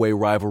four-way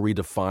rivalry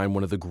defined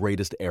one of the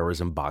greatest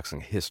eras in boxing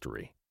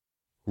history.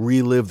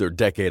 Relive their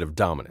decade of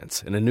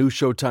dominance in a new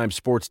Showtime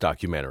sports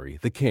documentary,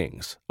 The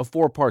Kings, a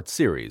 4-part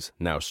series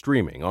now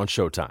streaming on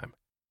Showtime.